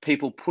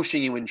 people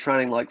pushing you in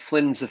training, like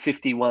Flynn's a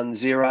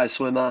 51.0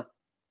 swimmer.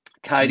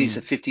 Cody's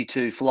a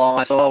 52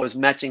 fly, so I was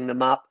matching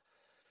them up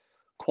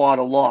quite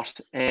a lot.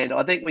 And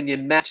I think when you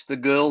match the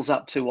girls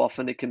up too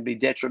often, it can be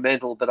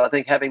detrimental. But I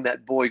think having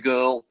that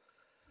boy-girl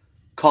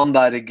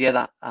combo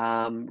together,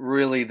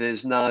 really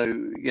there's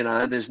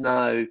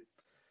no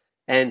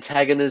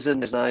antagonism,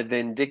 there's no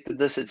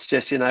vindictiveness. It's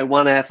just,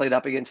 one athlete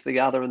up against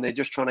the other, and they're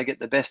just trying to get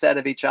the best out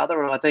of each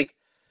other. And I think,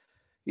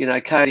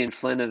 Cody and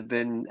Flynn have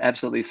been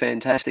absolutely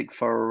fantastic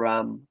for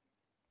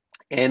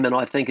Em, and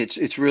I think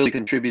it's really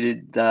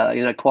contributed,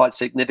 quite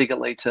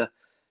significantly to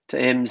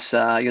Em's,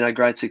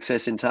 great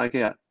success in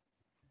Tokyo.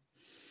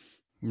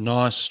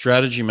 Nice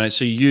strategy, mate.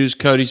 So you used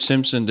Cody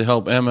Simpson to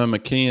help Emma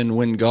McKeon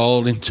win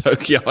gold in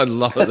Tokyo. I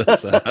love it.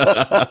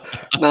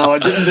 No, I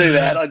didn't do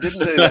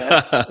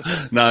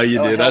that. No,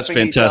 you did. That's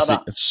fantastic.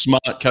 It's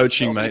smart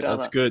coaching, mate.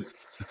 That's good.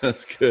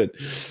 That's good.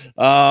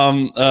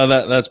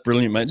 That's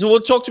brilliant, mate. So,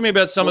 talk to me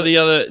about some of the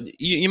other.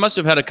 You must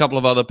have had a couple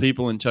of other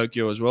people in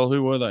Tokyo as well.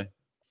 Who were they?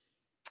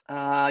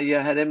 Yeah,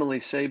 I had Emily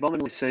Seabom.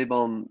 Emily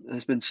Seabom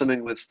has been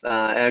swimming with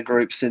our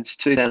group since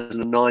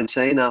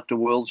 2019 after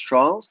Worlds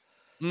trials.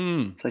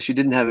 Mm. So she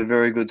didn't have a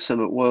very good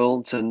swim at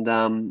Worlds and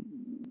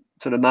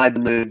sort of made the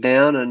move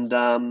down.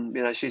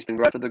 And, she's been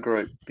great for the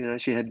group.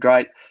 She had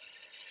great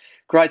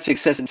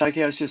success in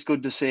Tokyo. It's just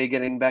good to see her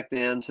getting back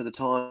down to the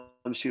time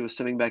she was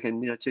swimming back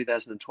in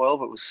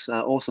 2012. It was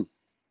awesome.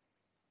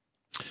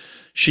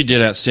 She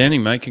did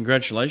outstanding, mate.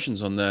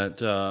 Congratulations on that.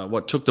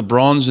 Took the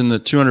bronze in the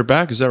 200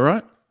 back? Is that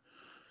right?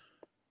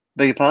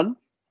 Beg your pardon?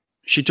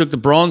 She took the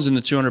bronze in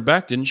the 200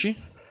 back, didn't she?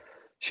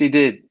 She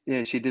did.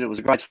 Yeah, she did. It was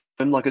a great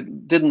swim. Like,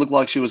 it didn't look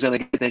like she was going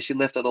to get there. She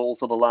left it all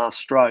to the last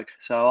stroke.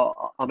 So,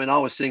 I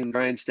was sitting in the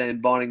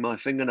grandstand biting my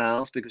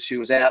fingernails because she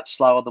was out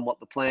slower than what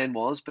the plan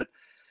was. But,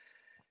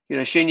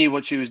 she knew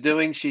what she was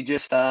doing. She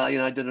just,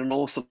 did an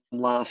awesome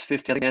last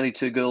 50. I think only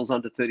two girls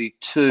under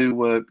 32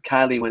 were,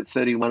 Kaylee went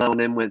 31.0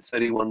 and Em went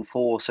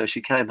 31.4. So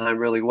she came home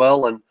really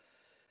well and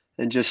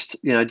just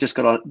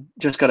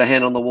got a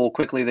hand on the wall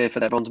quickly there for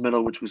that bronze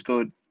medal, which was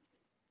good.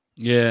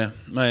 Yeah,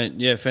 mate.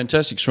 Yeah,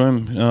 fantastic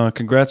swim.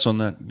 Congrats on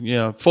that.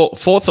 Yeah,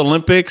 fourth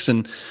Olympics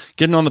and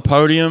getting on the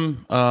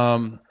podium.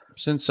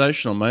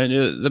 Sensational, mate.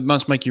 That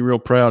must make you real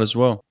proud as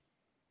well.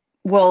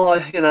 Well,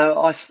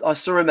 I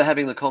still remember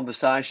having the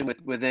conversation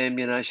with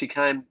them. She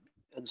came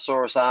and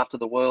saw us after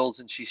the Worlds,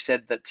 and she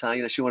said that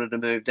she wanted to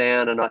move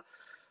down, and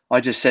I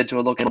just said to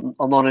her, look,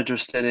 I'm not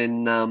interested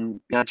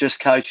in just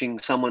coaching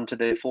someone to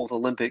their fourth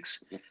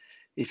Olympics.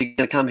 If you're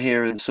going to come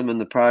here and swim in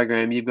the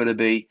program, you've got to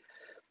be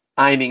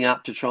aiming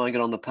up to try and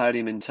get on the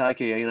podium in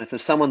Tokyo. For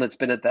someone that's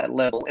been at that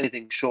level,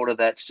 anything short of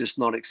that's just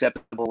not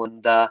acceptable.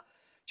 And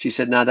she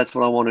said, no, that's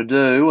what I want to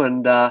do.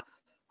 And I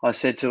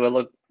said to her,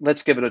 look,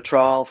 let's give it a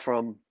trial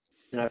from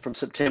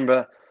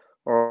September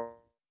or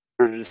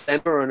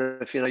December.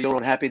 And if you're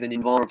not happy, then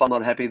you're on. If I'm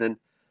not happy, then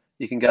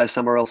you can go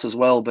somewhere else as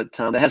well. But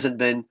there hasn't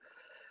been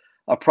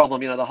a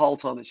problem. The whole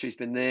time that she's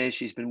been there,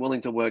 she's been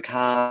willing to work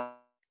hard.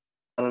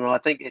 And I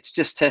think it's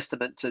just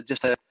testament to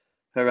just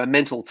her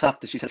mental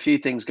toughness. She's had a few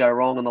things go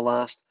wrong in the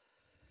last,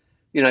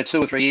 2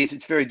 or 3 years.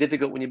 It's very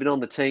difficult when you've been on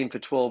the team for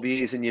 12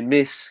 years and you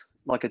miss.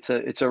 Like, it's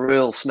a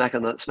real smack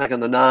on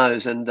the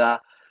nose. And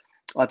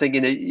I think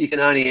you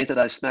can only enter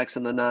those smacks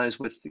in the nose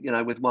with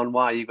one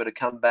way. You've got to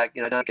come back.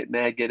 Don't get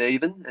mad, get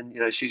even.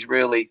 And she's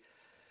really,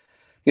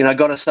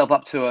 got herself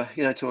up to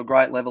a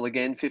great level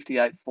again.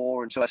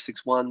 58.4 and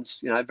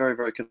 206.1s. Very,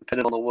 very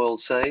competitive on the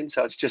world scene.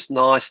 So it's just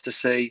nice to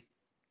see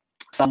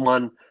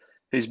someone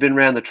who's been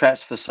around the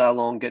traps for so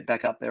long get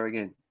back up there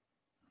again.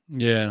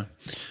 Yeah.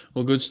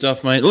 Well, good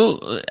stuff, mate.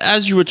 Well,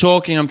 as you were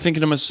talking, I'm thinking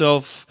to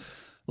myself,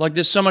 like,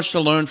 there's so much to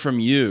learn from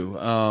you.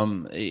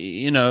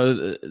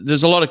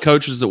 There's a lot of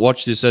coaches that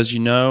watch this, as you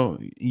know.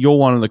 You're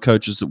one of the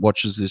coaches that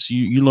watches this.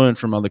 You learn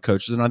from other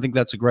coaches, and I think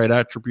that's a great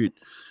attribute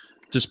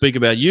to speak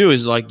about you,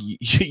 is like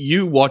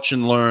you watch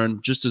and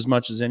learn just as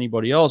much as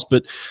anybody else.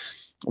 But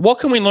what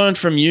can we learn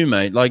from you,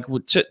 mate? Like,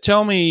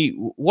 tell me,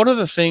 what are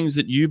the things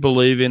that you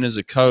believe in as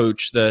a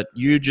coach that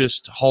you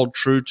just hold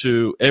true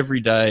to every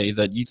day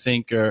that you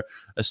think are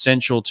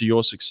essential to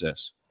your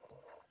success?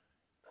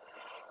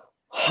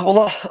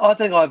 Well, I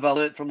think I've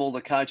learned from all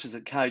the coaches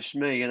that coached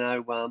me.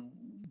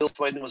 Bill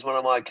Sweeten was one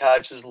of my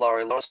coaches.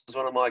 Laurie Lawrence was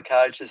one of my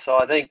coaches. So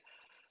I think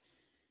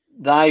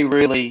they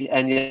really,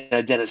 and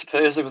Dennis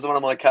Persick was one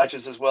of my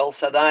coaches as well.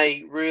 So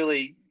they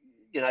really,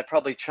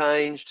 probably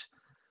changed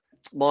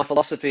my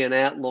philosophy and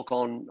outlook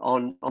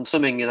on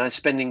swimming.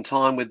 Spending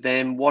time with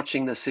them,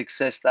 watching the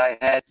success they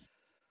had,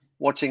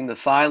 watching the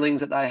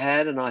failings that they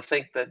had, and I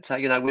think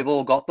that we've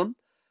all got them.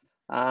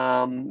 So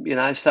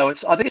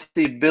I think it's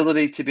the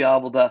ability to be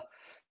able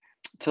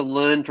to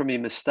learn from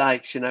your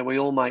mistakes. We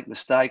all make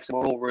mistakes, and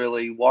we're all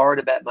really worried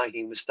about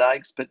making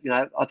mistakes. But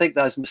I think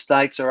those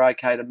mistakes are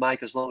okay to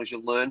make as long as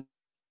you learn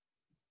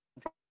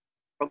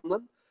from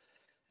them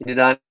and you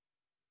don't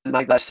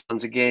make those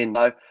ones again.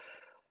 So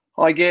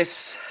I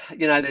guess,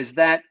 there's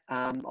that.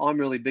 I'm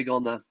really big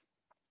on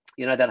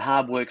that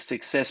hard work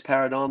success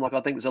paradigm. Like,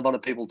 I think there's a lot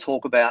of people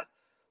talk about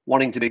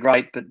wanting to be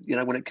great, but,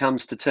 when it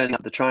comes to turning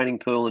up the training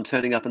pool and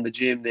turning up in the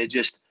gym, they're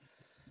just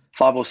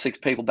 5 or 6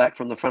 people back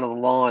from the front of the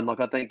line.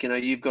 Like, I think,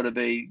 you've got to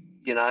be,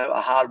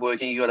 a hard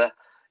working. You've got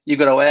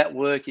to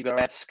outwork, you've got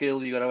to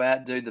outskill, you've got to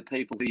outdo the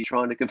people that you're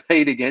trying to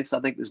compete against. I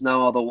think there's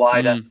no other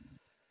way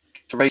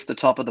to reach the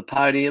top of the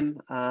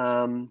podium.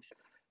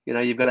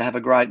 You've got to have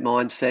a great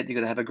mindset. You've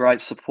got to have a great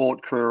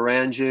support crew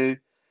around you.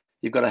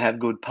 You've got to have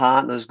good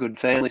partners, good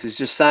families. There's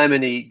just so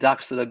many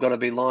ducks that have got to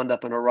be lined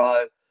up in a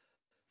row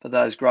for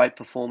those great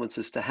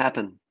performances to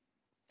happen.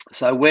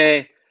 So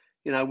we're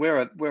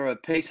a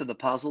piece of the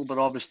puzzle, but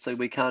obviously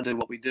we can't do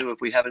what we do if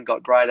we haven't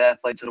got great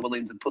athletes that are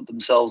willing to put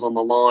themselves on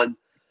the line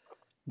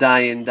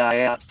day in,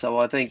 day out. So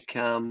I think,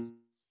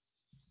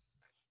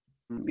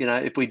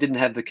 if we didn't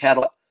have the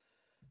cattle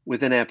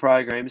within our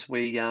programs,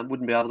 we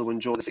wouldn't be able to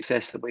enjoy the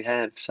success that we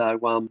have. So,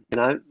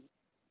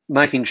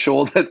 making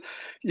sure that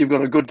you've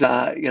got a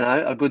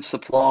good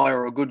supply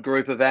or a good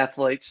group of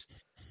athletes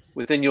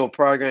within your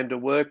program to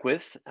work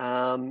with.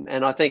 And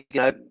I think,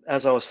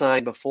 as I was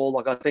saying before,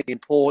 like, I think the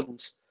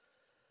importance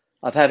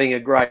of having a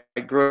great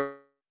group.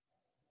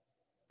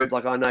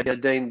 Like I know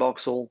Dean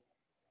Boxall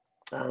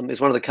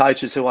is one of the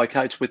coaches who I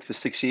coached with for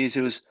 6 years,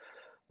 who was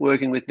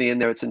working with me in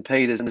there at St.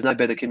 Peter's, and there's no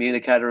better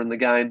communicator in the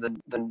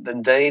game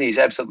than Dean. He's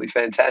absolutely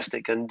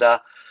fantastic, and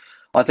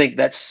I think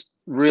that's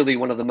really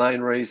one of the main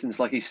reasons.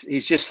 Like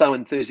he's just so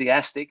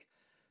enthusiastic,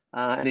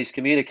 and his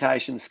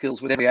communication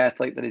skills with every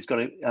athlete that he's got,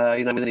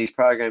 within his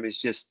program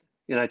is just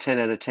 10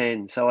 out of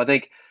 10. So I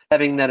think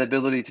having that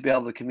ability to be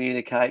able to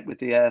communicate with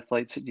the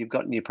athletes that you've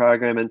got in your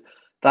program, and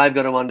they've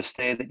got to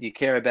understand that you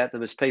care about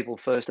them as people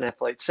first and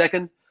athletes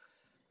second.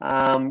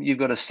 You've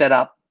got to set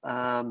up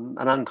an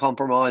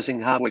uncompromising,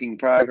 hardworking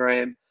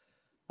program.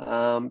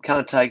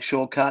 Can't take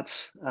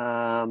shortcuts,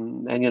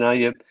 and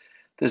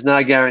there's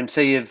no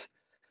guarantee of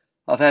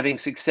having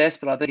success.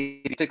 But I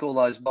think if you tick all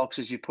those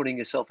boxes, you're putting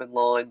yourself in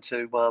line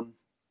to,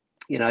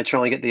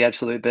 try and get the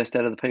absolute best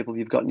out of the people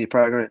you've got in your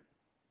program.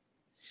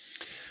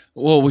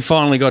 Well, we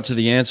finally got to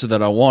the answer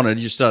that I wanted.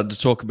 You started to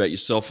talk about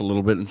yourself a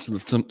little bit and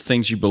some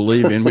things you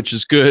believe in, which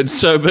is good.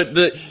 So,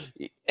 but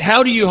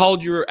how do you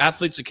hold your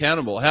athletes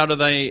accountable? How do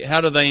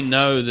they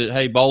know that,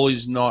 hey,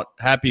 Bowley's not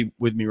happy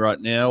with me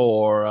right now,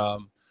 or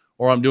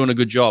I'm doing a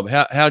good job?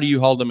 How do you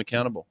hold them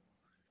accountable?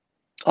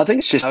 I think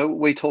it's just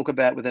we talk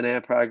about within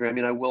our program,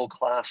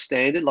 world-class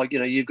standard. Like,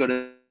 you've got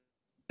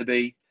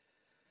to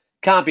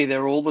can't be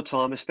there all the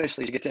time,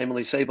 especially as you get to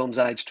Emily Seebohm's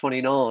age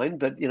 29.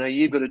 But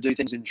you've got to do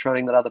things in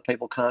training that other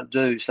people can't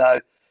do. So,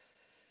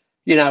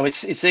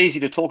 it's easy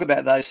to talk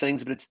about those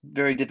things, but it's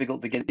very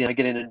difficult to get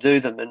in and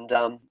do them.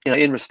 And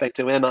in respect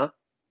to Emma,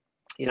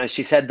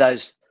 she's had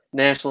those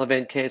national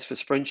event camps for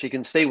sprint. She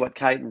can see what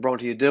Kate and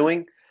Bronte are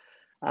doing.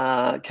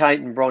 Kate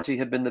and Bronte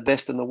have been the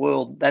best in the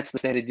world. That's the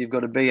standard you've got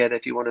to be at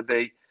if you want to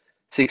be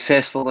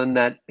successful in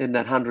that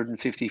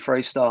 150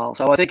 freestyle.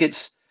 So I think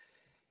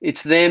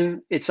it's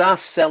them, it's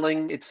us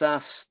selling, it's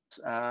us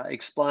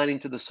explaining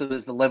to the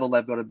swimmers the level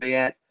they've got to be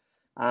at.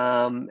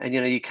 And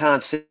you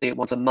can't see it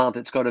once a month.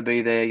 It's got to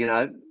be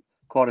there,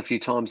 quite a few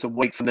times a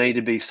week for me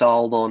to be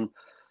sold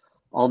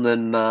on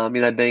them,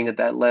 being at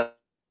that level.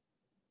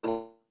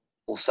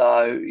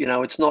 So,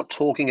 it's not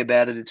talking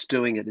about it, it's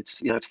doing it.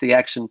 It's, it's the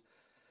action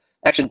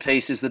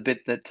piece is the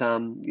bit that,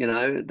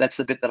 that's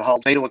the bit that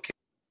holds me to account,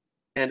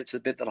 and it's the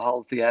bit that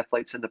holds the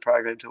athletes in the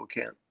program to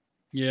account.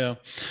 Yeah.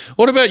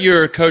 What about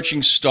your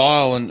coaching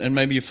style and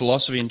maybe your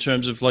philosophy in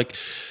terms of, like,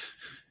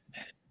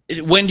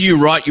 when do you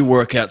write your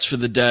workouts for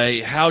the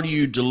day? How do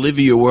you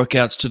deliver your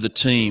workouts to the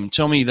team?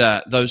 Tell me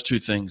those two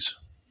things.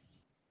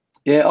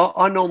 Yeah,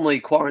 I normally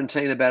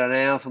quarantine about an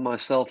hour for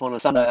myself on a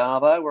Sunday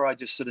arvo, where I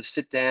just sort of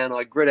sit down,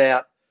 I grid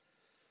out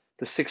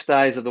the 6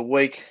 days of the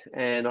week,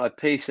 and I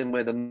piece in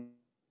where the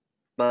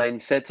main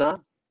sets are.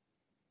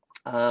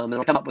 And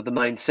I come up with the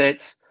main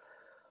sets.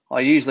 I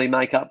usually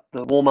make up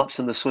the warm-ups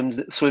and the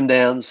swim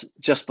downs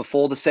just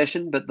before the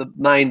session, but the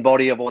main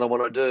body of what I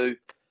want to do,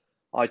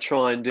 I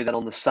try and do that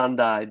on the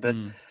Sunday. But,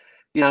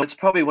 it's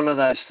probably one of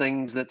those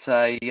things that's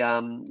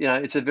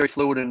it's a very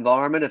fluid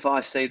environment. If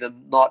I see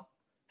them not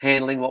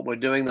handling what we're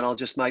doing, then I'll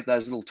just make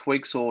those little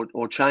tweaks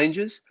or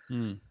changes.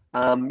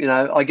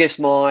 I guess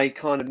my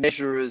kind of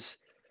measure is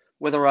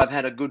whether I've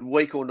had a good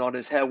week or not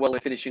is how well they're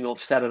finishing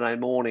off Saturday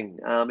morning.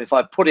 If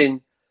I put in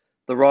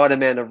the right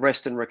amount of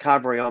rest and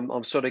recovery,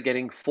 I'm sort of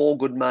getting 4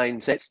 good main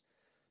sets: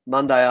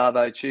 Monday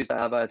arvo, Tuesday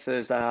arvo,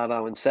 Thursday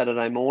arvo, and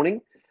Saturday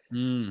morning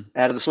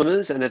out of the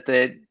swimmers. And if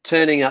they're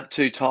turning up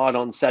too tired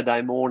on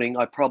Saturday morning,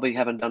 I probably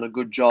haven't done a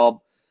good job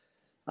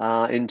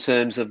in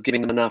terms of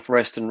giving them enough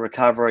rest and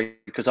recovery,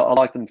 because I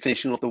like them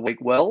finishing off the week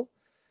well.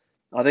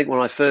 I think when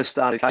I first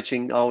started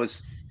coaching, I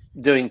was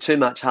doing too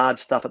much hard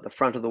stuff at the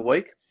front of the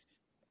week,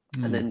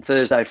 and then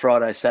Thursday,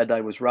 Friday,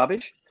 Saturday was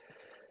rubbish.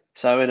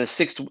 So in a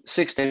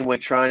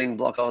 16-week training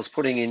block, I was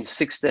putting in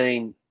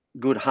 16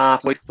 good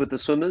half weeks with the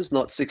swimmers,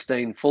 not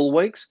 16 full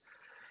weeks.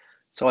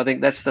 So I think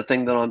that's the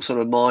thing that I'm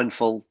sort of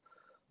mindful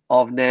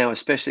of now,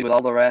 especially with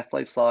older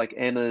athletes like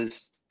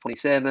Emma's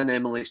 27,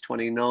 Emily's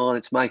 29.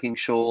 It's making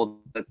sure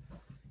that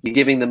you're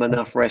giving them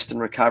enough rest and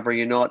recovery.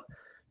 You're not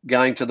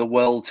going to the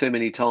well too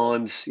many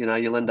times.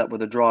 You'll end up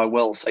with a dry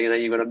well. So,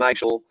 you've got to make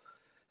sure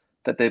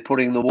that they're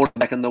putting the water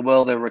back in the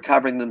well, they're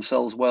recovering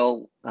themselves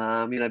well,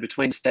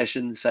 between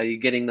sessions, so you're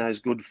getting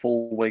those good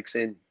full weeks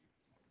in.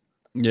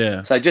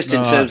 Yeah. So just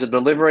in terms of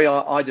delivery,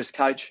 I just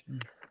coach.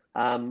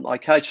 I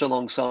coach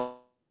alongside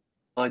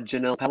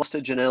Janelle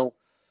Pallister. Janelle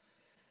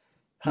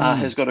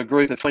has got a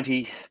group of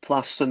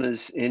 20-plus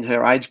swimmers in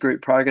her age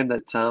group program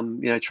that,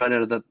 train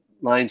out of the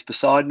lanes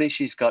beside me.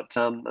 She's got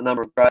a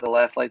number of great little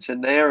athletes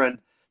in there,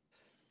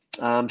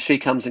 and she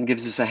comes and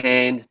gives us a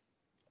hand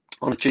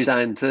on a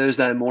Tuesday and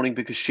Thursday morning,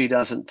 because she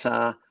doesn't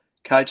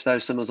coach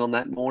those swimmers on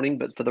that morning.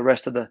 But for the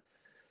rest of the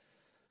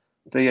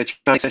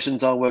training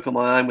sessions, I work on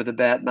my own with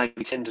about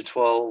maybe 10 to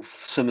 12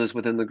 swimmers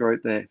within the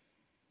group there.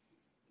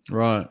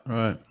 Right.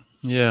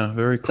 Yeah,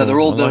 very cool. So they're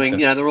all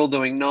they're all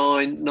doing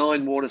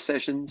nine water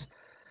sessions.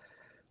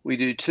 We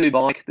do 2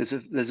 bike.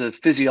 There's a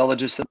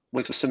physiologist that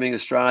works for Swimming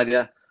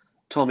Australia,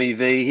 Tommy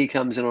V. He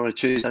comes in on a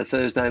Tuesday,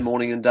 Thursday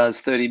morning and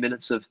does 30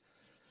 minutes of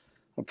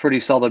a pretty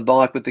solid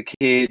bike with the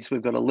kids.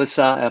 We've got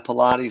Alyssa, our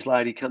Pilates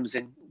lady, comes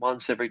in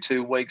once every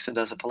 2 weeks and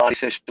does a Pilates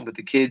session with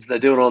the kids. They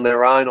do it on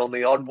their own on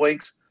the odd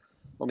weeks.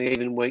 On the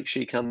even weeks,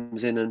 she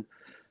comes in and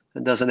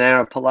does an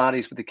hour of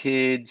Pilates with the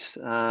kids.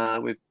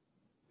 We've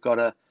got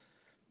a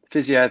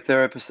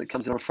physiotherapist that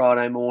comes in on a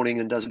Friday morning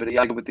and does a bit of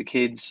yoga with the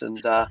kids,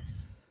 and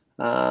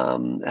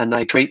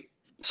they treat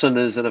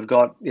swimmers that have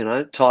got, you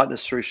know,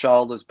 tightness through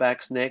shoulders,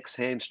 backs, necks,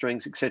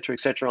 hamstrings,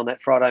 etc., on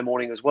that Friday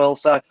morning as well.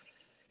 So,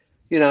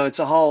 you know, it's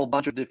a whole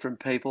bunch of different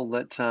people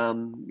that,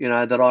 you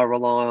know, that I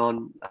rely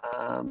on,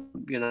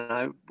 you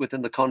know,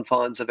 within the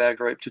confines of our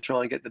group to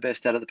try and get the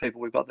best out of the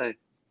people we've got there.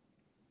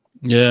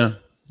 Yeah,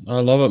 I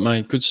love it,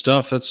 mate. Good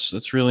stuff.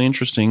 That's really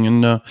interesting.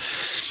 And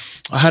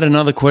I had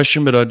another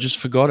question, but I just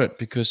forgot it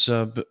because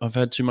I've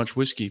had too much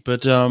whiskey.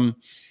 But I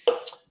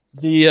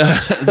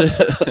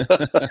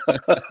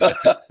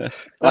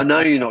know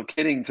you're not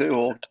kidding too,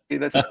 or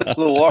that's a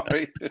little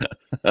worry.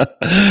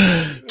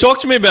 Talk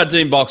to me about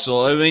Dean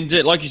Boxall. I mean,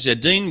 like you said,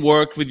 Dean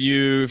worked with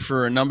you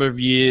for a number of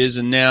years,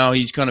 and now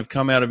he's kind of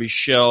come out of his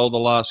shell the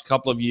last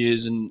couple of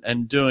years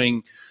and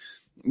doing,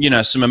 you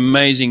know, some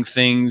amazing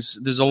things.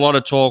 There's a lot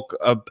of talk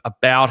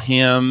about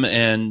him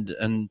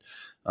and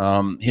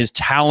his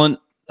talent.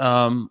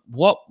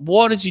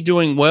 What is he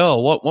doing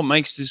well? What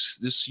makes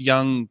this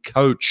young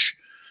coach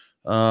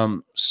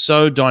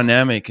so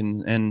dynamic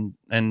and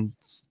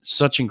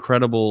such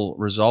incredible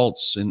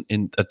results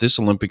in at this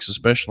Olympics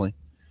especially?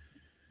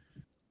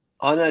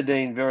 I know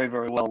Dean very,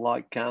 very well.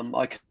 Like,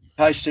 I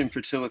coached him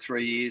for 2 or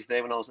 3 years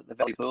there when I was at the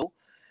Valley Pool.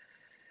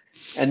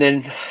 And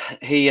then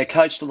he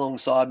coached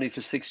alongside me for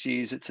 6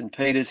 years at St.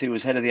 Peter's. He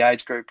was head of the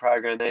age group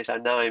program there, so I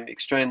know him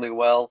extremely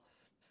well.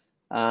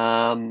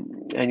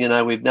 And, you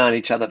know, we've known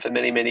each other for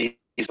many, many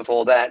years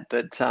before that.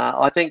 But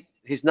I think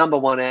his number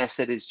one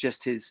asset is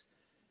just his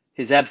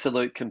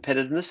absolute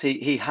competitiveness.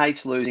 He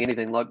hates losing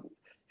anything. Like,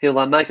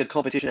 he'll make a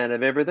competition out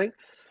of everything.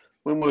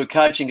 When we were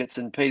coaching at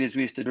St. Peter's,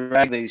 we used to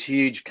drag these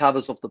huge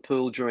covers off the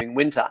pool during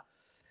winter.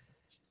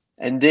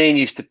 And Dean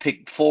used to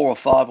pick 4 or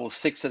 5 or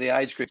 6 of the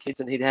age group kids,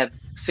 and he'd have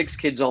 6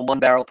 kids on one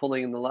barrel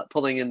pulling in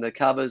the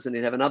covers, and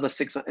he'd have another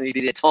 6, and he'd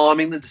be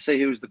timing them to see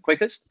who was the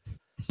quickest.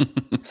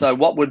 So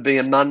what would be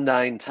a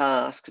mundane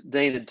task,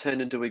 Dean had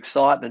turned into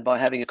excitement by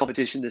having a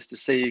competition just to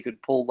see who could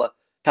pull the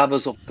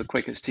covers off the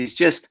quickest.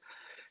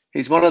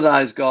 He's one of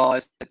those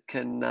guys that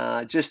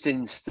can just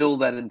instill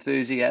that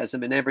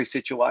enthusiasm in every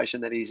situation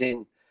that he's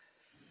in.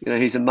 You know,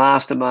 he's a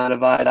master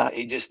motivator.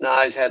 He just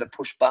knows how to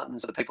push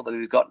buttons for the people that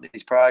he's got in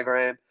his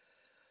program.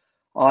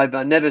 I've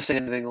never seen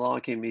anything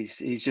like him.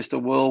 He's just a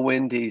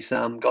whirlwind. He's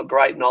got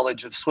great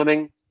knowledge of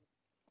swimming,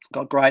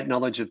 got great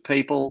knowledge of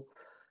people.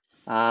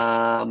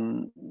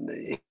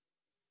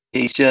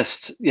 He's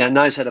just, you know,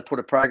 knows how to put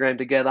a program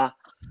together.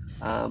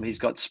 He's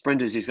got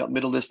sprinters, he's got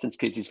middle distance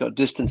kids, he's got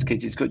distance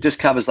kids, just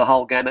covers the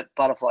whole gamut: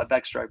 butterfly,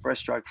 backstroke,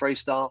 breaststroke,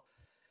 freestyle.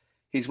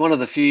 He's one of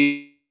the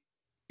few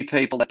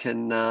people that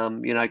can,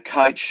 you know,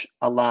 coach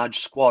a large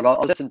squad. I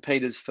was at St.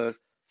 Peter's for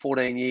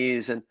 14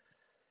 years, and,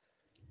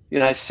 you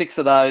know, 6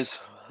 of those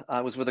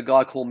was with a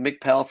guy called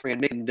Mick Palfrey,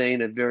 and Mick and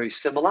Dean are very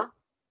similar,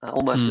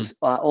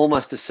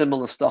 almost a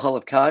similar style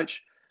of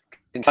coach.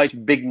 Can coach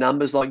big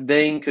numbers. Like,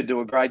 Dean could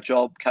do a great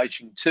job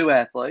coaching 2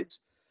 athletes,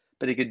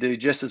 but he could do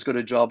just as good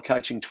a job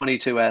coaching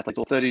 22 athletes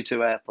or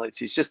 32 athletes.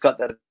 He's just got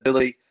that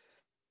ability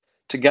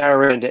to go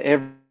around to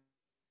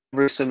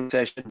every swim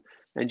session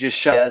and just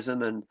show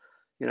them, and,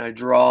 you know,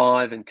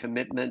 drive and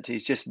commitment.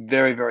 He's just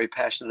very, very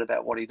passionate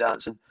about what he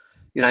does. And,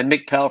 you know,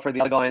 Mick Palfrey,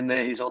 the other guy in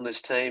there, he's on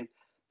this team.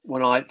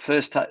 When I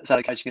first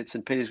started coaching at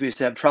St. Peter's, we used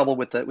to have trouble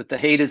with the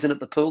heaters in at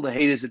the pool. The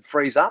heaters would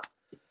freeze up.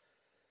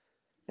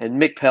 And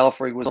Mick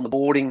Palfrey was on the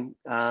boarding.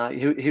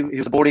 He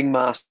was a boarding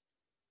master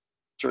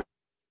at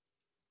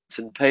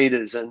St.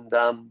 Peter's, and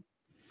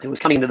he was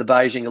coming to the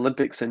Beijing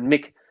Olympics. And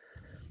Mick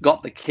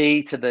got the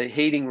key to the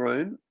heating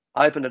room,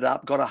 opened it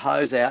up, got a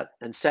hose out,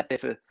 and sat there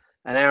for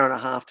an hour and a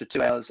half to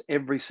 2 hours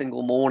every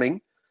single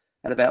morning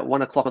at about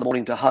 1 o'clock in the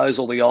morning to hose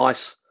all the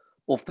ice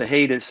off the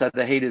heaters so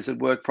the heaters would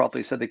work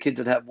properly, so the kids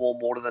would have warm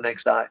water the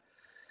next day.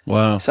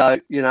 Wow. So,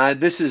 you know,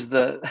 this is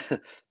the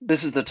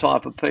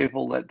type of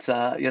people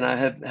that, you know,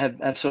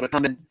 have sort of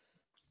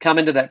come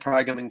into that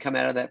program and come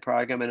out of that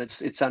program. And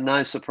it's a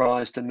no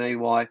surprise to me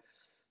why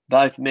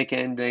both Mick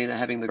and Dean are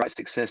having the great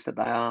success that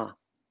they are.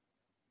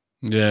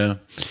 Yeah.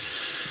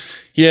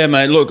 Yeah,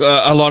 mate. Look,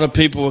 a lot of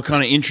people were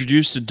kind of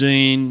introduced to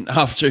Dean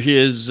after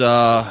his,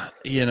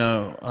 you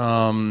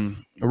know,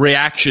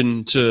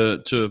 reaction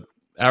to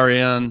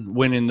Ariane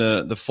winning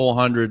the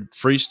 400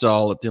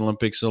 freestyle at the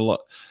Olympics. A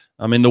lot.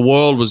 I mean, the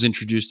world was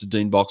introduced to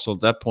Dean Boxall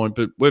at that point,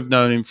 but we've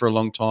known him for a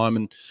long time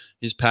and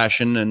his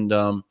passion.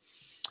 And,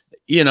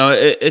 you know,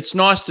 it's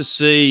nice to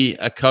see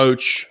a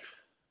coach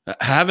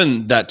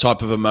having that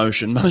type of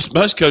emotion.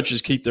 Most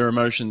coaches keep their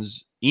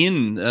emotions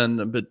in,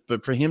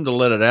 but for him to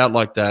let it out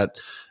like that,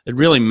 it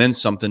really meant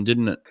something,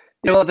 didn't it?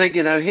 Yeah, well, I think,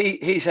 you know,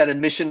 he's had a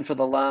mission for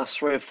the last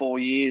 3 or 4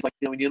 years. Like,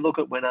 you know, when you look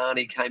at when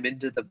Arnie came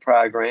into the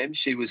program,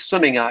 she was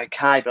swimming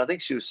okay, but I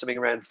think she was swimming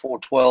around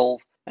 4:12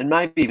 and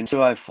maybe even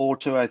 204,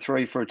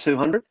 203 for a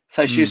 200.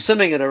 So she was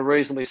swimming at a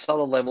reasonably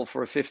solid level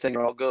for a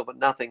 15-year-old girl, but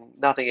nothing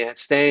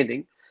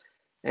outstanding.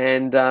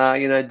 And,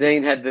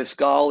 Dean had this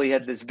goal, he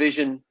had this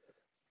vision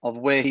of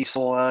where he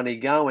saw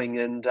Arnie going,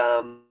 and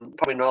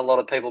probably not a lot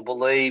of people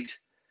believed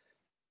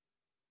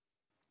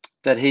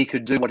that he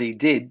could do what he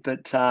did,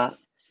 but,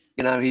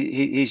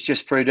 he's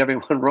just proved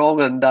everyone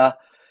wrong, and,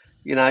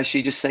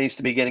 she just seems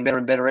to be getting better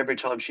and better every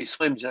time she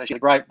swims. She had a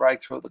great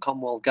breakthrough at the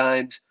Commonwealth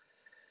Games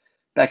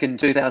back in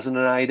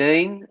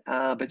 2018,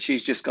 but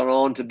she's just gone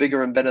on to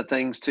bigger and better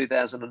things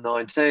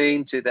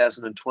 2019,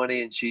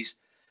 2020, and she's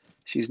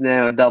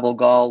now a double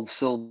gold,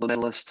 silver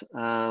medalist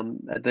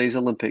at these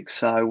Olympics.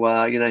 So,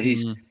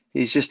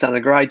 he's just done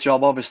a great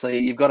job. Obviously,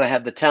 you've got to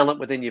have the talent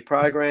within your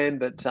program,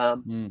 but,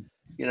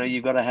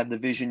 you've got to have the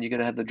vision. You've got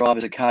to have the drive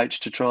as a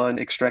coach to try and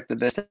extract the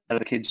best out of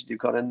the kids you've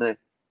got in there.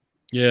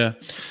 Yeah.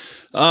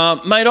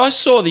 Mate, I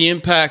saw the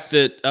impact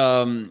that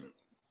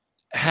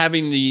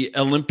having the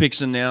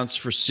Olympics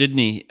announced for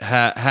Sydney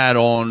had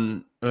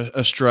on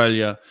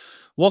Australia.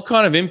 What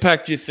kind of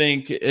impact do you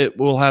think it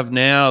will have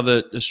now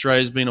that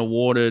Australia's been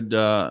awarded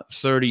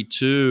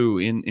 32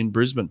 in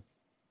Brisbane?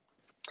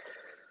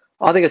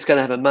 I think it's going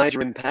to have a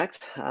major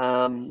impact.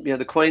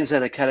 The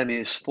Queensland Academy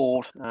of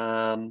Sport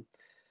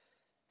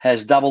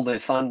has doubled their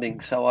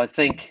funding, so I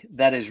think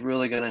that is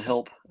really going to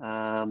help.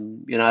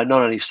 Not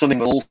only swimming,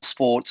 but all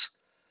sports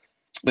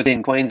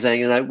within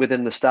Queensland.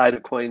 Within the state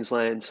of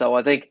Queensland. So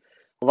I think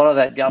a lot of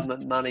that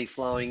government money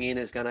flowing in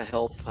is going to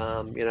help.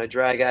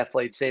 Drag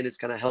athletes in. It's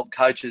going to help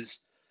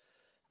coaches.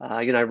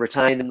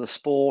 Retain in the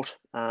sport.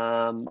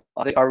 I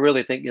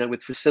really think,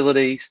 with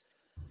facilities,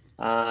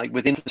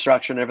 with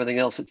infrastructure and everything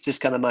else, it's just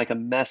going to make a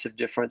massive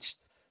difference.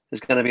 There's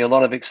going to be a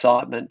lot of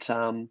excitement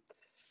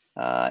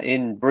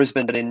in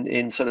Brisbane, but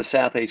in sort of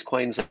southeast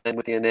Queensland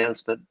with the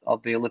announcement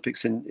of the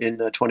Olympics in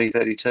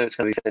 2032. It's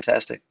going to be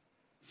fantastic.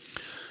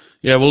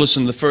 Yeah, well,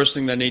 listen, the first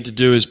thing they need to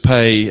do is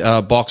pay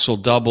Boxall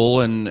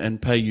double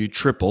and pay you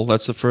triple.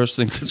 That's the first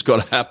thing that's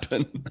got to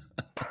happen.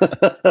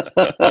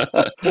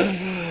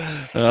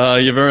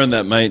 You've earned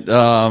that, mate.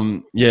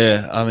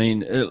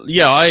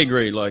 I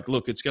agree. Like,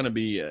 look, it's going to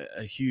be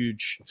a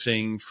huge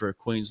thing for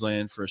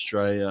Queensland, for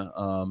Australia.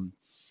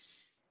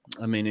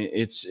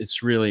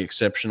 It's really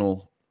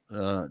exceptional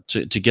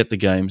to get the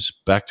games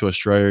back to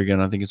Australia again.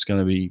 I think it's going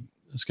to be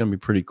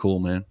pretty cool,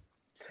 man.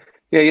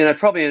 Yeah,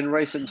 probably in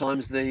recent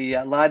times, the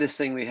latest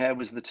thing we had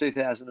was the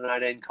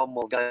 2018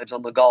 Commonwealth Games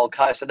on the Gold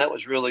Coast, and that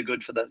was really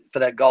good for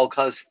that Gold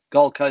Coast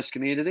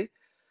community.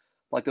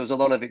 Like, there was a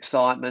lot of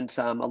excitement,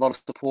 a lot of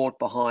support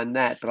behind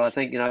that. But I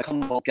think,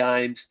 Commonwealth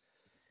Games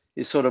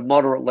is sort of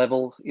moderate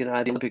level. The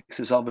Olympics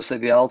is obviously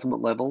the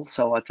ultimate level.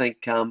 So I think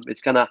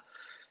it's gonna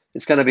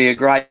be a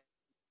great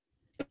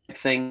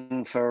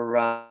thing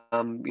for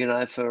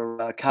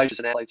coaches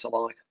and athletes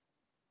alike.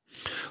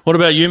 What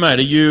about you, mate?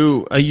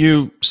 Are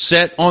you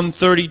set on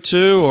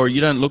 32, or you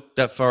don't look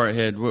that far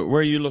ahead? Where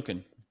are you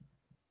looking?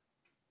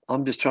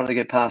 I'm just trying to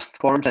get past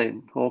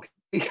quarantine, Hawke.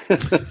 You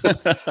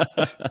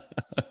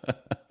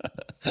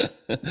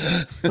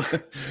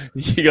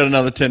got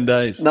another 10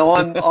 days. No,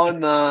 I'm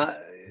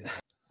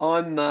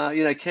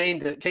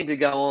keen to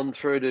go on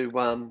through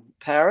to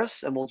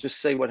Paris, and we'll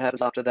just see what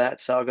happens after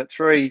that. So I've got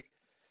three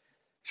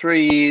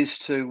years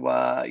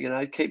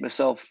to keep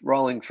myself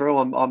rolling through.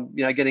 I'm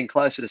getting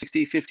closer to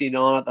 60,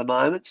 59 at the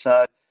moment.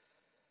 So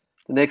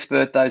the next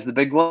birthday is the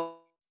big one,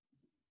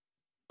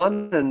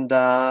 and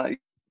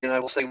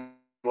we'll see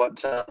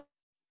what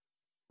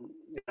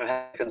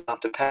happens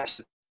after Paris.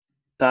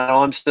 So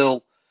I'm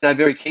still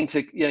very keen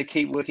to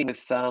keep working with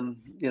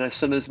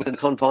swimmers within the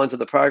confines of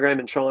the program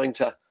and trying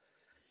to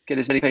get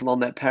as many people on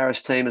that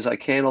Paris team as I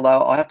can.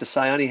 Although I have to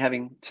say, only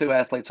having 2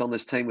 athletes on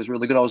this team was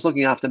really good. I was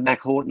looking after Mac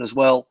Horton as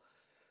well,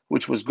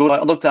 which was good.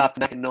 I looked after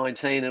Mac in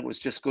 19. It was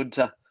just good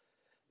to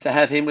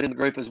have him within the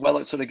group as well.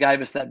 It sort of gave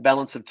us that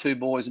balance of 2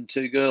 boys and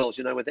 2 girls.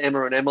 With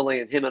Emma and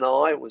Emily and him and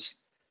I, it was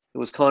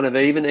kind of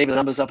even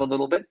numbers up a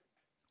little bit.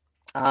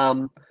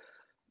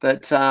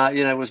 But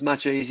it was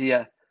much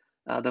easier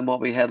than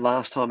what we had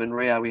last time in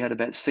Rio. We had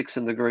about 6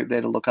 in the group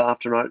there to look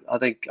after. I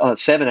think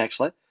 7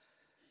 actually.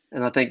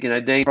 And I think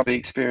Dean probably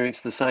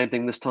experienced the same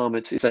thing this time.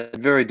 It's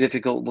very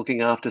difficult looking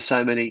after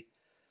so many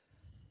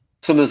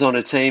swimmers on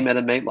a team at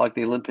a meet like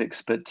the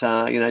Olympics. But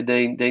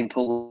Dean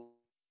pulled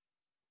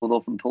it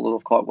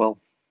off quite well.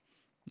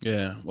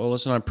 Yeah. Well,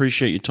 listen, I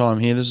appreciate your time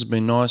here. This has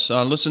been nice.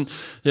 Listen,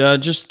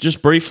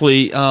 just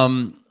briefly,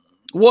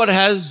 what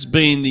has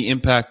been the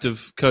impact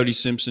of Cody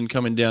Simpson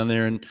coming down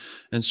there and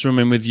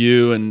swimming with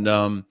you?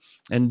 And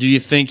do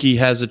you think he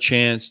has a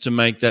chance to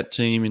make that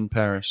team in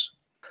Paris?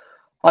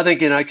 I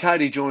think,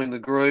 Cody joining the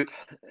group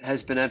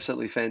has been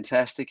absolutely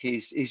fantastic.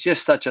 He's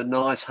just such a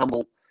nice,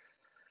 humble,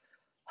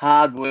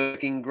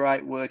 hard-working,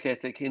 great work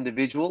ethic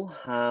individual.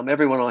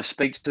 Everyone I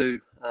speak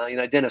to,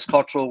 Dennis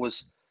Cottrell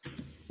was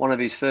one of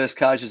his first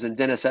coaches, and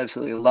Dennis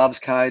absolutely loves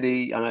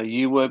Cody. I know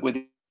you work with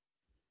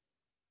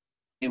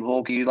him,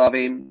 Hawke, you love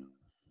him.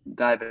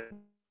 David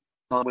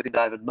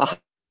Mark.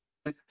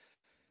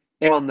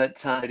 Everyone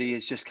that Cody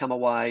has just come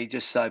away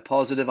just so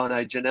positive. I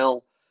know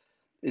Janelle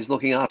is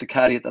looking after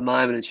Cody at the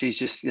moment, and she's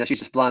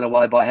just blown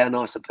away by how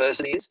nice a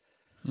person he is.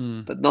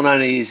 But not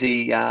only is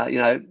he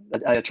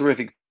a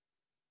terrific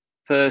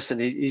person,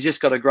 he's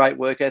just got a great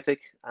work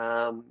ethic.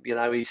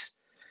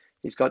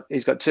 He's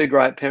got two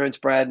great parents,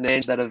 Brad and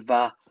Ange, that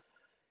have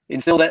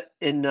instilled that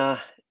in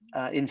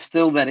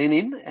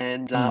him,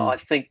 and I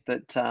think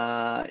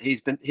that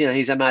he's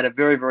made a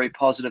very, very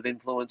positive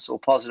influence or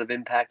positive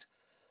impact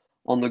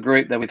on the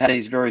group that we've had.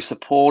 He's very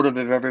supportive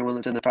of everyone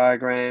that's in the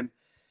program.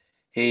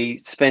 He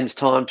spends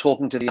time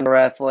talking to the other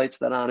athletes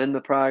that aren't in the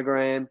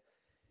program.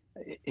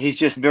 He's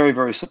just very,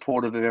 very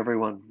supportive of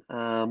everyone.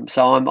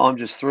 So I'm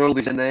just thrilled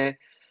he's in there.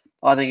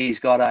 I think he's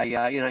got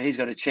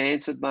a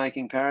chance of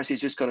making Paris. He's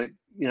just got to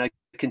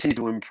continue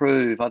to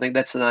improve. I think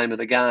that's the name of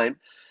the game.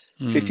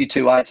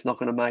 52.8's not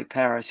going to make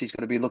Paris. He's got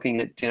to be looking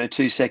at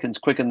 2 seconds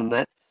quicker than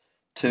that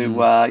to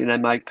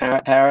make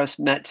Paris.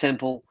 Matt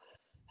Temple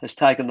has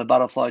taken the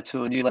butterfly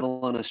to a new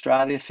level in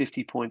Australia,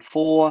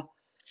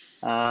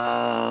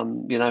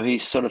 50.4.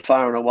 He's sort of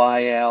far and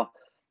away our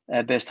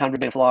best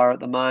 100-meter flyer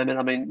at the moment.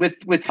 I mean,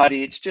 with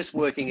Cody, it's just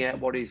working out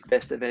what his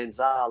best events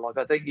are. Like,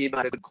 I think you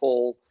made a good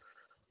call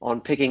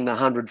on picking the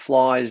 100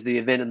 fly as the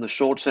event in the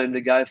short term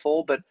to go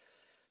for, but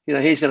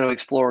he's going to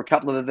explore a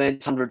couple of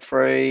events. 100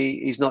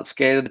 free, he's not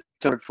scared of the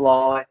 200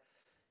 fly,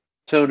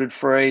 200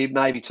 free,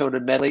 maybe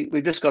 200 medley.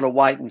 We've just got to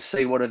wait and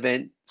see what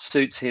event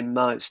suits him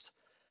most.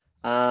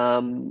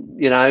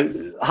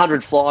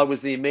 100 fly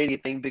was the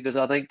immediate thing, because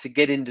I think to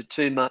get into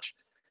too much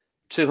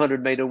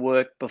 200-meter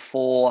work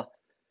before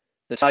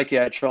the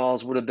Tokyo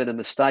trials would have been a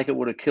mistake. It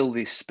would have killed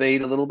his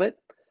speed a little bit.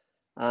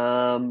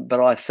 But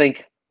I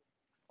think,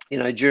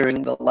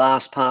 during the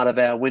last part of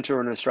our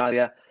winter in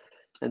Australia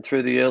and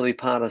through the early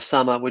part of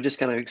summer, we're just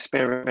going to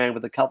experiment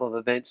with a couple of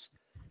events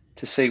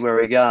to see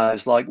where he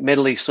goes. Like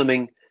medley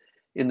swimming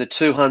in the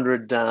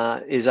 200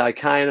 is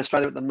okay in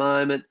Australia at the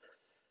moment.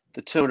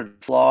 The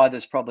 200 fly,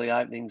 there's probably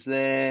openings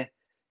there.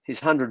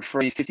 His 100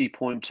 free,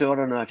 50.2. I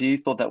don't know if you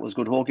thought that was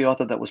good, Hawkeye. I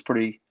thought that was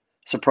pretty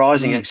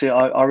surprising, actually.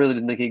 I really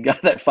didn't think he'd go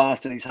that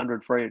fast in his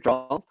 100 free at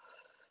trial.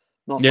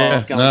 Not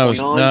fast going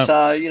 29.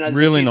 So, there's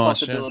really a few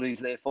possibilities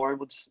there for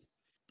him.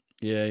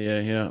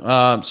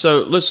 Yeah.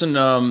 So, listen,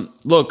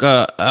 look,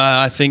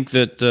 I think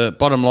that the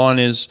bottom line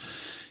is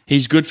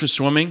he's good for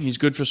swimming. He's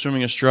good for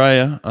Swimming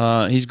Australia.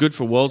 He's good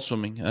for world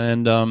swimming.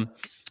 And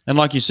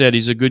like you said,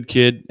 he's a good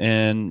kid,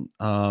 and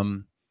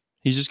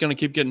he's just going to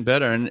keep getting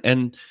better.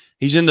 And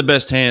he's in the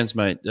best hands,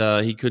 mate.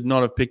 He could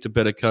not have picked a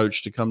better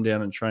coach to come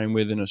down and train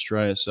with in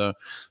Australia. So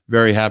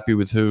very happy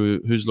with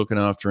who's looking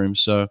after him.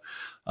 So,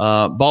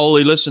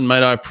 Bowley, listen,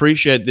 mate, I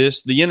appreciate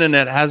this. The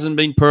internet hasn't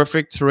been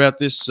perfect throughout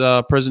this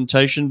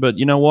presentation, but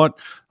you know what?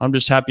 I'm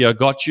just happy I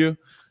got you.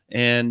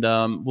 And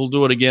we'll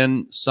do it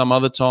again some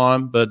other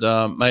time. But,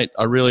 mate,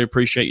 I really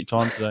appreciate your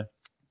time today.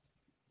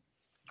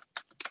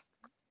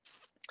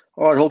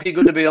 All right, Hawkeye,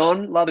 good to be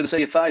on. Lovely to see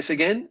your face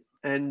again.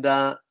 And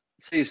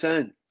see you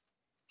soon.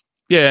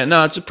 Yeah,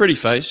 no, it's a pretty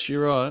face.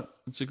 You're right.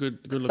 It's a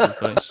good-looking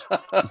face.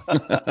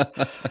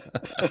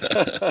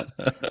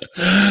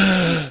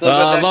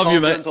 I love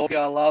you, mate.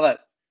 I love it.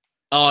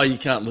 Oh, you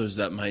can't lose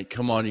that, mate.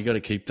 Come on, you got to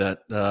keep that.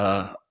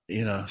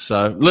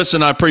 So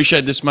listen, I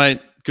appreciate this, mate.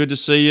 Good to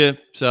see you.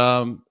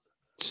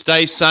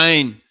 Stay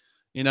sane.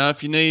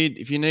 If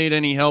you need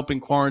any help in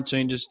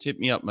quarantine, just hit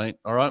me up, mate.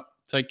 All right,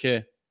 take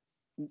care.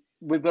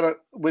 We've got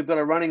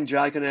a running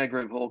joke in our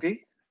group, Hawkeye.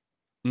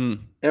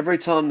 Every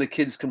time the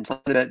kids complain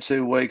about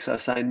 2 weeks, I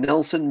say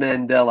Nelson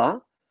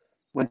Mandela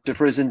went to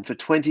prison for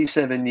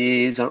 27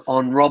 years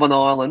on Robben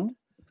Island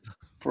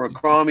for a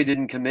crime he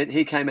didn't commit.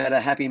 He came out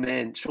a happy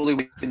man. Surely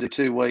we can do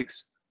 2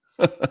 weeks.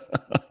 They're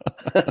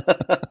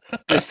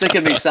sick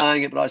of me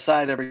saying it, but I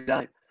say it every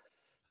day.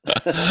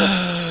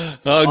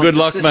 Good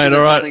luck, mate.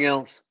 All right. Nothing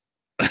else.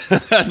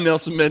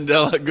 Nelson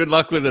Mandela, good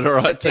luck with it. All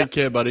right. Take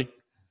care, buddy.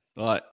 All right.